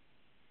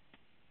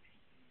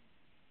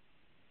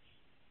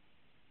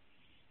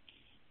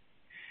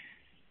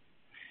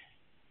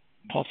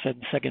 Paul said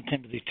in 2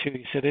 Timothy 2,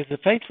 he said, it is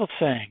a faithful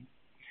saying,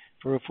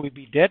 for if we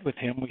be dead with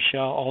him, we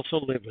shall also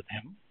live with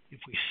him. If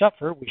we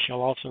suffer, we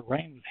shall also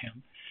reign with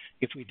him.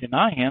 If we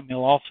deny him,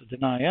 he'll also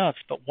deny us.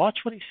 But watch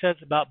what he says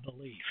about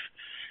belief.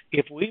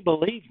 If we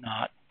believe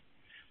not,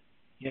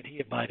 yet he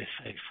abideth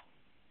faithful.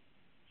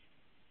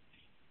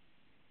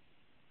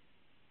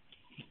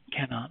 He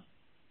cannot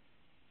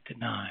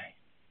deny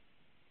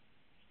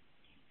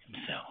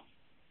himself.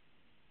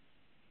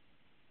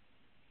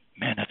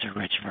 Man, that's a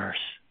rich verse.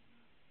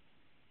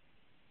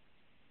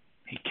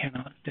 He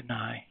cannot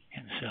deny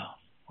himself.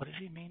 What does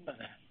he mean by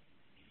that?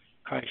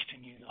 Christ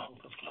in you, the hope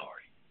of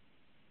glory.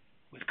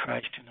 With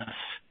Christ in us,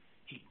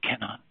 he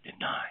cannot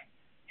deny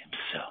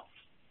himself.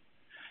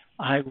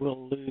 I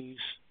will lose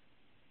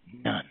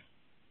none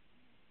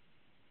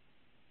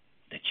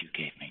that you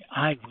gave me.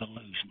 I will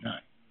lose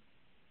none.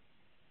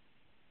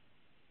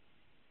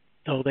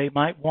 Though they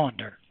might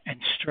wander and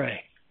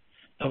stray,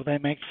 though they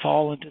might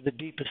fall into the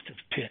deepest of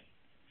pits,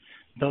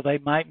 though they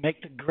might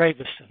make the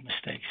gravest of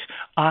mistakes,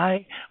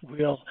 I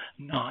will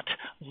not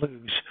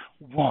lose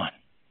one.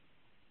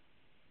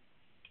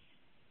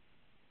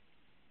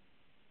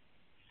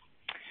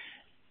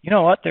 You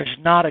know what? There's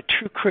not a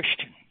true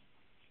Christian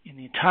in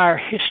the entire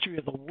history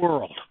of the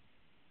world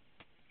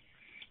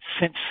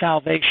since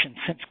salvation,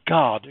 since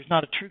God. There's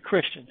not a true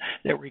Christian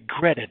that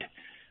regretted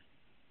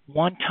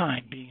one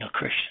time being a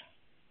Christian.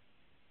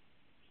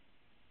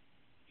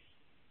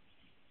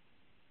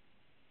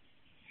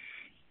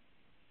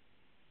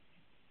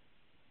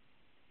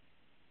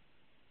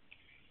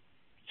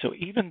 So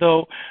even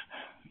though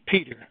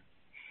Peter,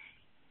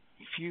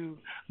 a few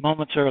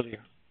moments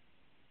earlier,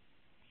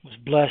 was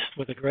blessed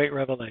with a great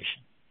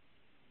revelation,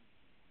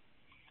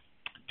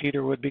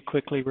 Peter would be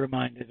quickly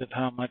reminded of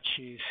how much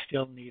he's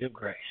still in need of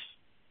grace.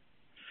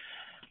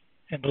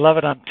 And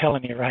beloved, I'm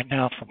telling you right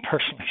now from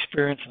personal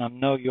experience, and I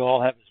know you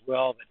all have as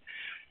well,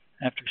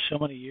 but after so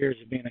many years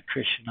of being a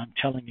Christian, I'm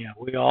telling you,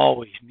 we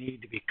always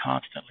need to be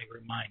constantly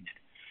reminded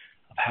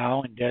of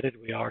how indebted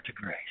we are to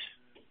grace.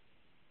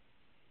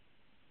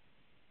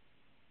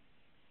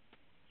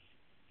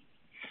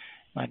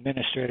 My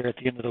administrator at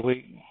the end of the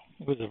week,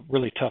 it was a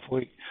really tough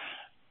week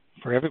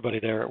for everybody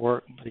there at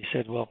work, but he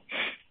said,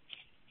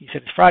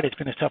 it's Friday, it's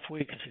been a tough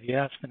week. I said,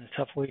 yeah, it's been a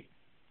tough week.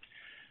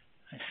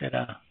 I said,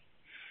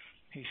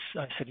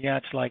 yeah,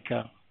 it's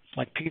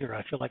like Peter.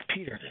 I feel like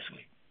Peter this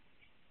week.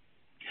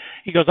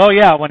 He goes, oh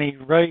yeah, when he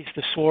raised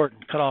the sword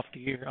and cut off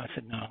the ear. I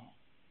said, no,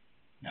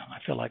 I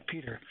feel like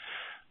Peter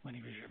when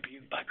he was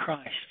rebuked by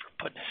Christ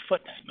for putting his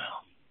foot in his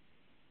mouth.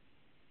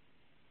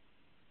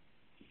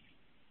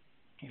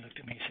 He looked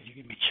at me and said, you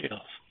give me chills.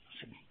 I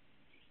said,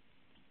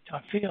 how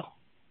I feel.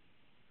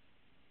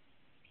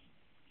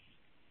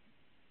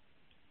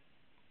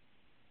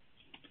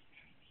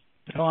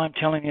 But I'm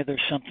telling you,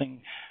 there's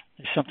something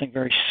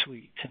very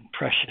sweet and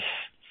precious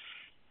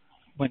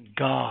when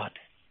God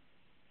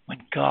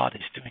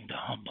is doing the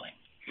humbling.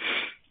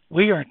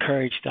 We are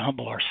encouraged to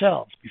humble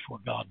ourselves before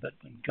God, but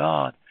when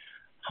God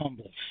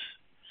humbles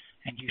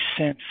and you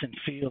sense and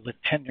feel the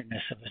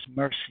tenderness of His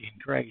mercy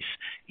and grace,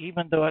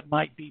 even though it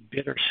might be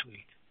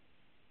bittersweet,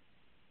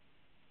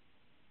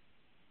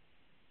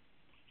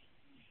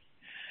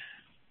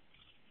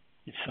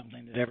 it's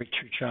something that every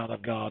true child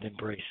of God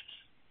embraces.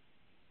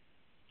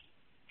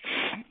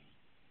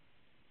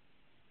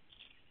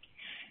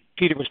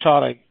 Peter was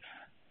taught,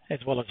 as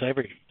well as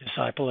every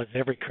disciple, as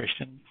every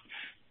Christian,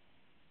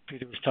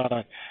 Peter was taught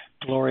a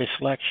glorious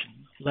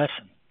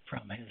lesson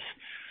from his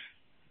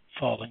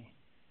falling.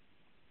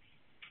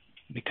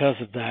 Because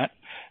of that,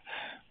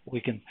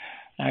 we can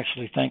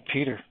actually thank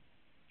Peter.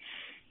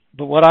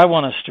 But what I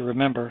want us to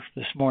remember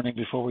this morning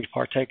before we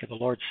partake of the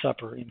Lord's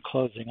Supper in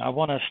closing, I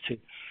want us to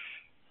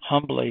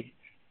humbly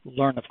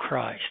learn of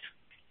Christ.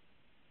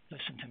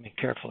 Listen to me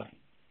carefully.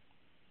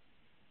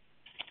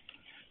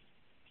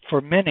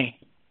 For many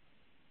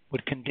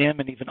would condemn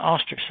and even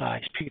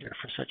ostracize Peter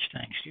for such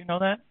things. Do you know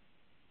that?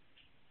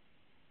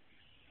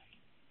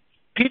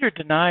 Peter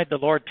denied the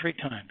Lord 3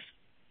 times.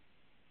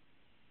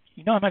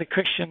 You know how many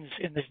Christians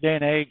in this day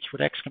and age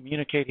would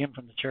excommunicate him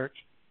from the church?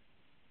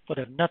 Would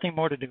have nothing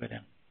more to do with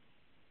him.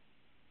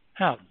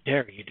 How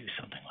dare you do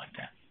something like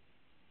that?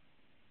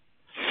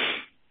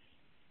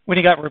 When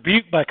he got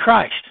rebuked by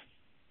Christ,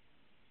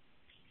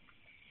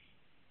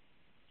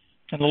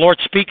 and the Lord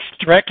speaks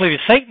directly to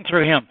Satan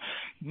through him,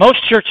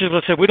 most churches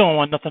will say, we don't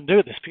want nothing to do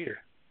with this Peter.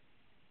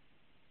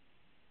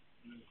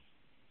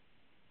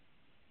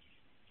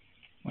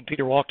 When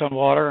Peter walked on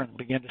water and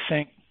began to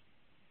sink,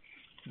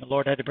 and the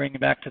Lord had to bring him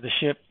back to the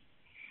ship,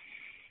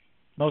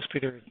 most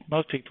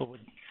people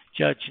would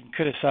judge and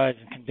criticize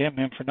and condemn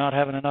him for not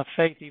having enough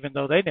faith, even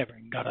though they never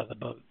even got out of the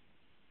boat.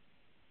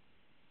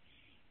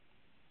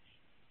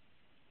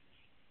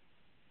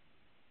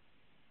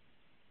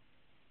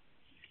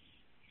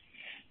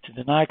 To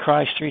deny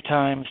Christ 3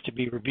 times, to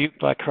be rebuked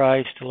by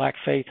Christ, to lack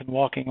faith in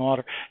walking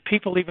water.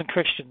 People, even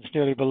Christians,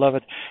 dearly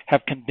beloved,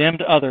 have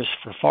condemned others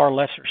for far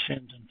lesser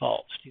sins and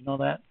faults. Do you know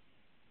that?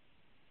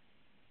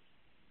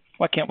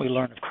 Why can't we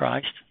learn of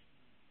Christ?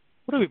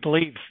 What do we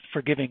believe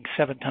forgiving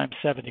 7 times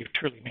 70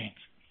 truly means?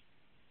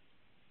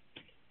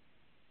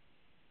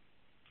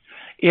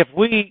 If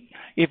we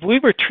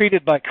were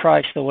treated by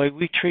Christ the way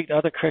we treat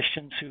other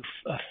Christians who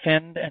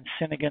offend and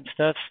sin against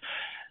us,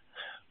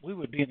 we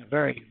would be in a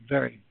very,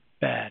 very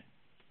bad.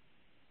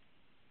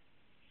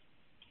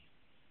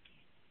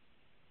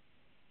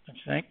 Don't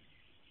you think?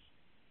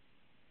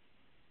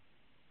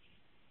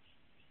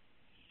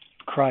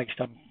 Christ,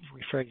 I'm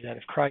rephrase that.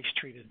 If Christ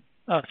treated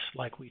us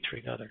like we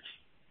treat others,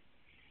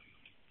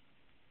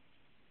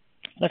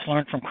 let's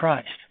learn from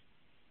Christ.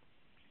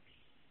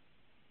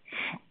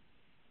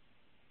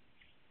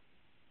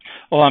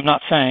 Well, I'm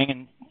not saying,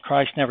 and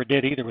Christ never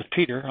did either with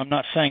Peter, I'm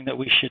not saying that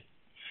we should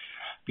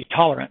be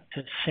tolerant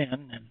to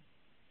sin and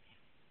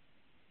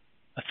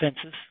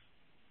offenses.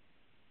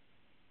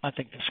 I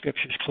think the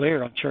Scripture is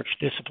clear on church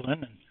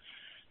discipline,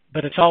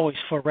 but it's always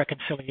for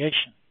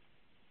reconciliation.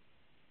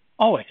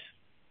 Always.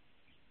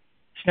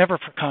 It's never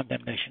for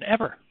condemnation,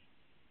 ever.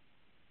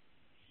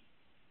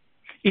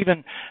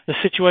 Even the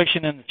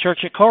situation in the church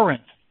at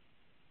Corinth.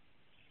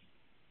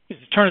 He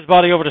to turn his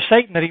body over to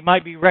Satan that he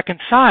might be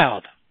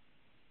reconciled.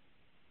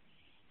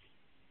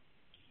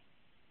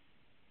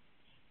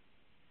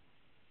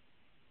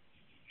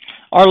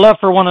 Our love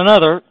for one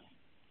another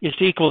is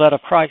to equal that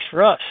of Christ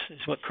for us, is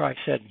what Christ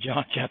said in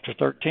John chapter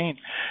 13.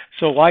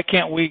 So why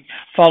can't we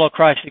follow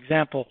Christ's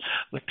example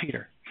with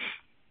Peter?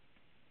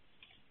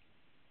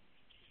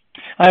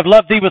 I have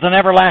loved thee with an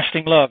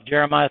everlasting love,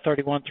 Jeremiah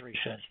 31:3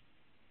 says.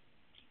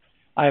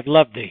 I have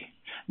loved thee,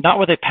 not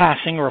with a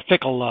passing or a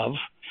fickle love,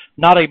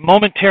 not a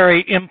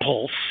momentary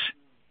impulse,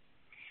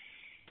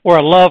 or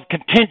a love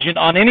contingent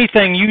on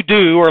anything you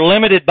do or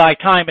limited by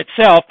time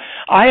itself.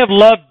 I have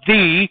loved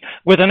thee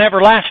with an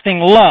everlasting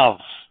love,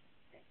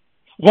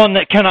 one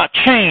that cannot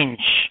change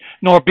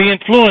nor be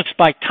influenced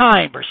by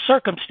time or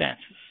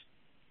circumstances.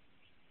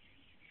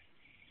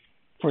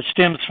 For it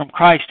stems from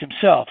Christ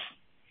himself,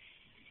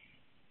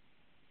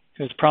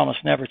 who has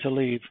promised never to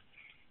leave.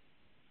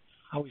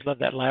 I always love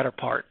that latter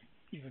part,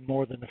 even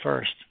more than the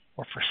first,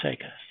 or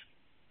forsake us.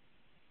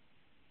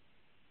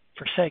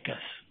 Forsake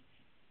us.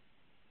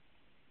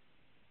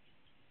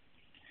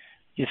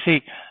 You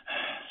see,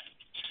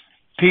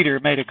 Peter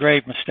made a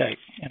grave mistake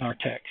in our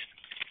text,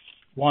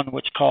 one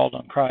which called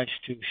on Christ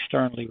to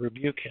sternly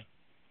rebuke him.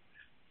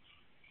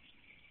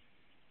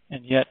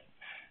 And yet,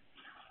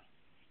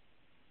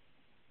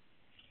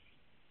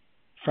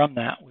 from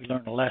that, we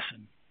learn a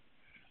lesson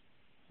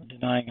of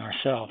denying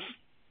ourselves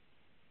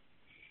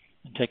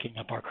and taking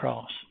up our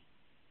cross.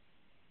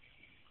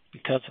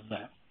 Because of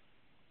that.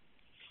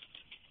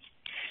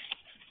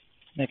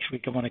 Next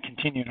week, I want to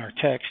continue in our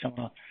text. I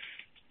want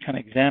to kind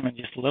of examine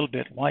just a little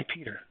bit why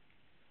Peter.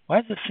 Why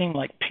does it seem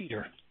like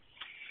Peter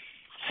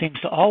seems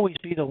to always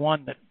be the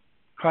one that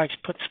Christ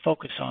puts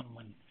focus on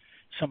when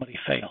somebody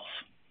fails?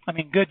 I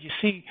mean, good, you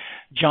see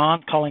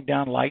John calling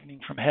down lightning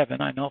from heaven.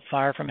 I know,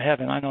 fire from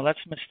heaven. I know that's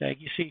a mistake.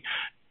 You see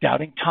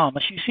doubting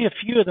Thomas. You see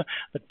a few of them.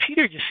 But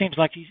Peter just seems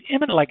like he's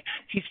imminent, like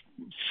he's,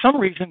 some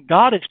reason,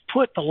 God has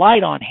put the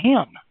light on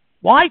him.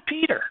 Why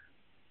Peter?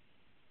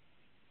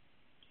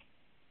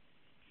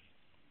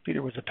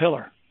 Peter was a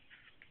pillar.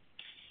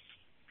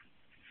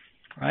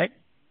 Right?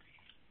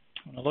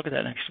 I'm going to look at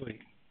that next week.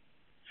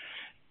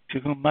 To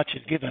whom much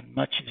is given,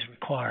 much is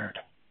required.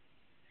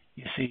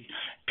 You see,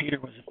 Peter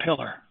was a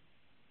pillar.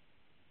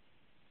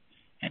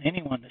 And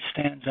anyone that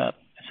stands up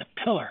as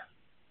a pillar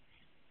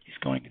is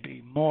going to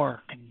be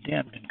more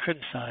condemned and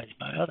criticized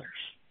by others.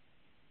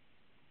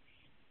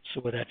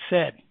 So with that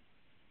said,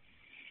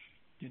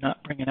 do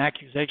not bring an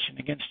accusation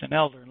against an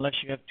elder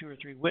unless you have 2 or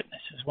 3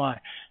 witnesses.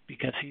 Why?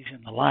 Because he's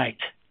in the light.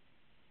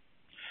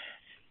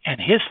 And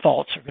his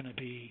faults are going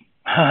to be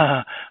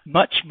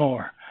much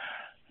more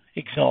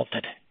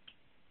exalted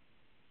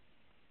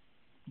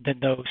than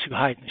those who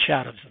hide in the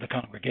shadows of the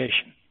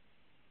congregation.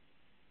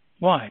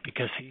 Why?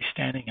 Because he's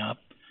standing up.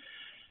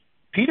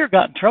 Peter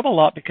got in trouble a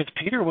lot because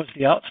Peter was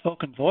the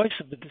outspoken voice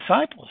of the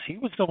disciples. He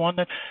was the one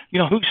that,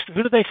 who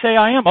do they say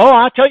I am? Oh,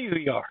 I'll tell you who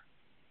you are.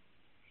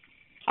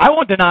 I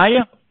won't deny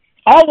you.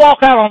 I'll walk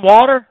out on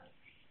water.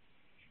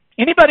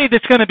 Anybody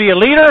that's going to be a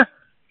leader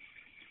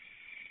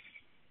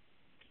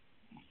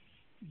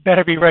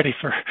better be ready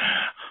for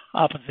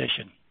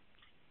opposition,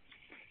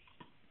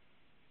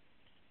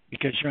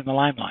 because you're in the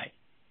limelight.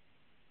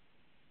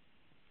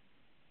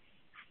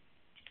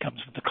 It comes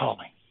with the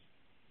calling.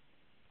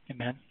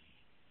 Amen.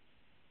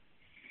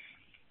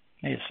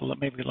 So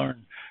maybe we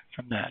learn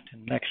from that,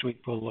 and next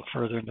week we'll look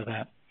further into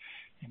that.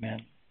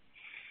 Amen.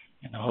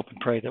 And I hope and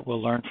pray that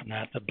we'll learn from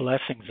that the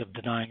blessings of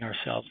denying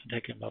ourselves and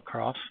taking up a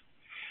cross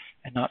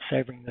and not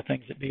savoring the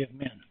things that be of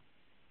men.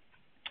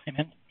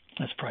 Amen.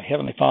 Let's pray.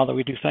 Heavenly Father,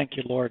 we do thank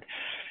you, Lord,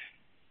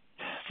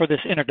 for this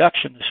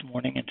introduction this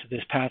morning into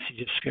this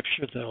passage of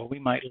Scripture, though we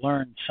might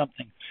learn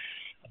something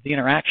of the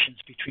interactions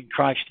between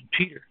Christ and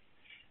Peter,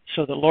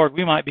 so that, Lord,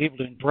 we might be able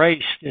to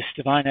embrace this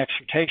divine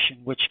exhortation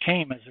which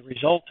came as a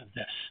result of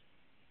this.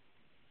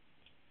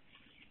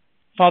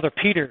 Father,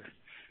 Peter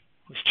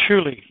was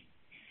truly,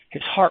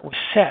 his heart was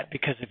set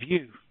because of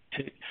you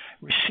to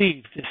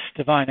receive this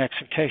divine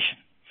exhortation.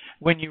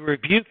 When you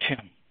rebuked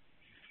him,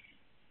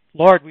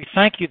 Lord, we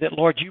thank you that,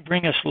 Lord, you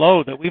bring us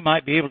low that we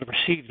might be able to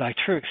receive thy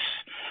truths.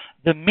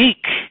 The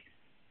meek,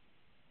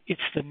 it's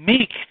the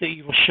meek that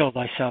you will show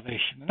thy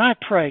salvation. And I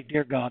pray,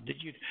 dear God,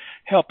 that you'd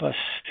help us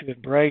to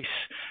embrace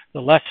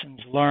the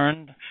lessons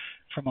learned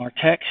from our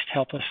text.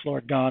 Help us,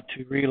 Lord God,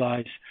 to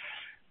realize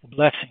the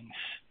blessings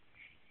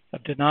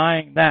of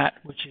denying that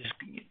which is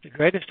the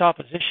greatest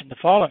opposition to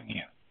following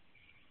you,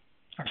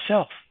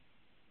 ourself.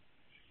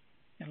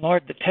 And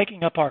Lord, that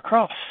taking up our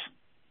cross,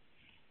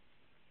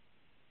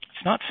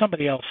 it's not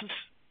somebody else's,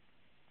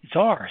 it's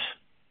ours,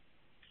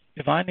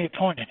 divinely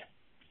appointed.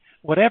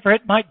 Whatever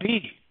it might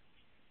be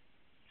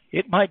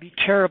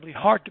terribly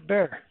hard to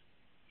bear.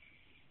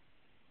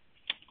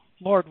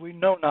 Lord, we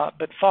know not,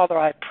 but Father,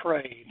 I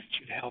pray that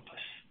you'd help us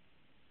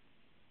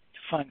to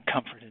find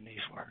comfort in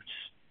these words.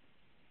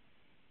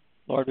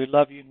 Lord, we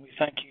love you and we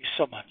thank you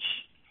so much.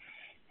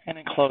 And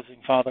in closing,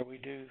 Father, we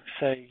do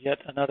say yet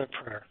another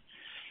prayer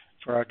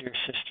for our dear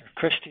sister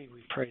Christy.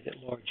 We pray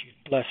that, Lord,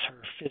 you'd bless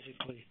her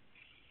physically,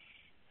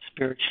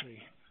 spiritually.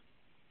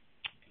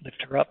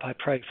 Lift her up, I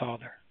pray,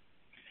 Father.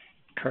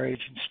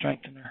 Encourage and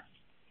strengthen her.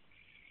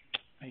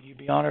 May you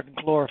be honored and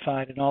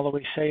glorified in all that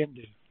we say and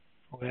do.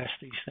 We ask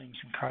these things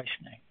in Christ's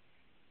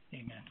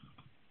name. Amen.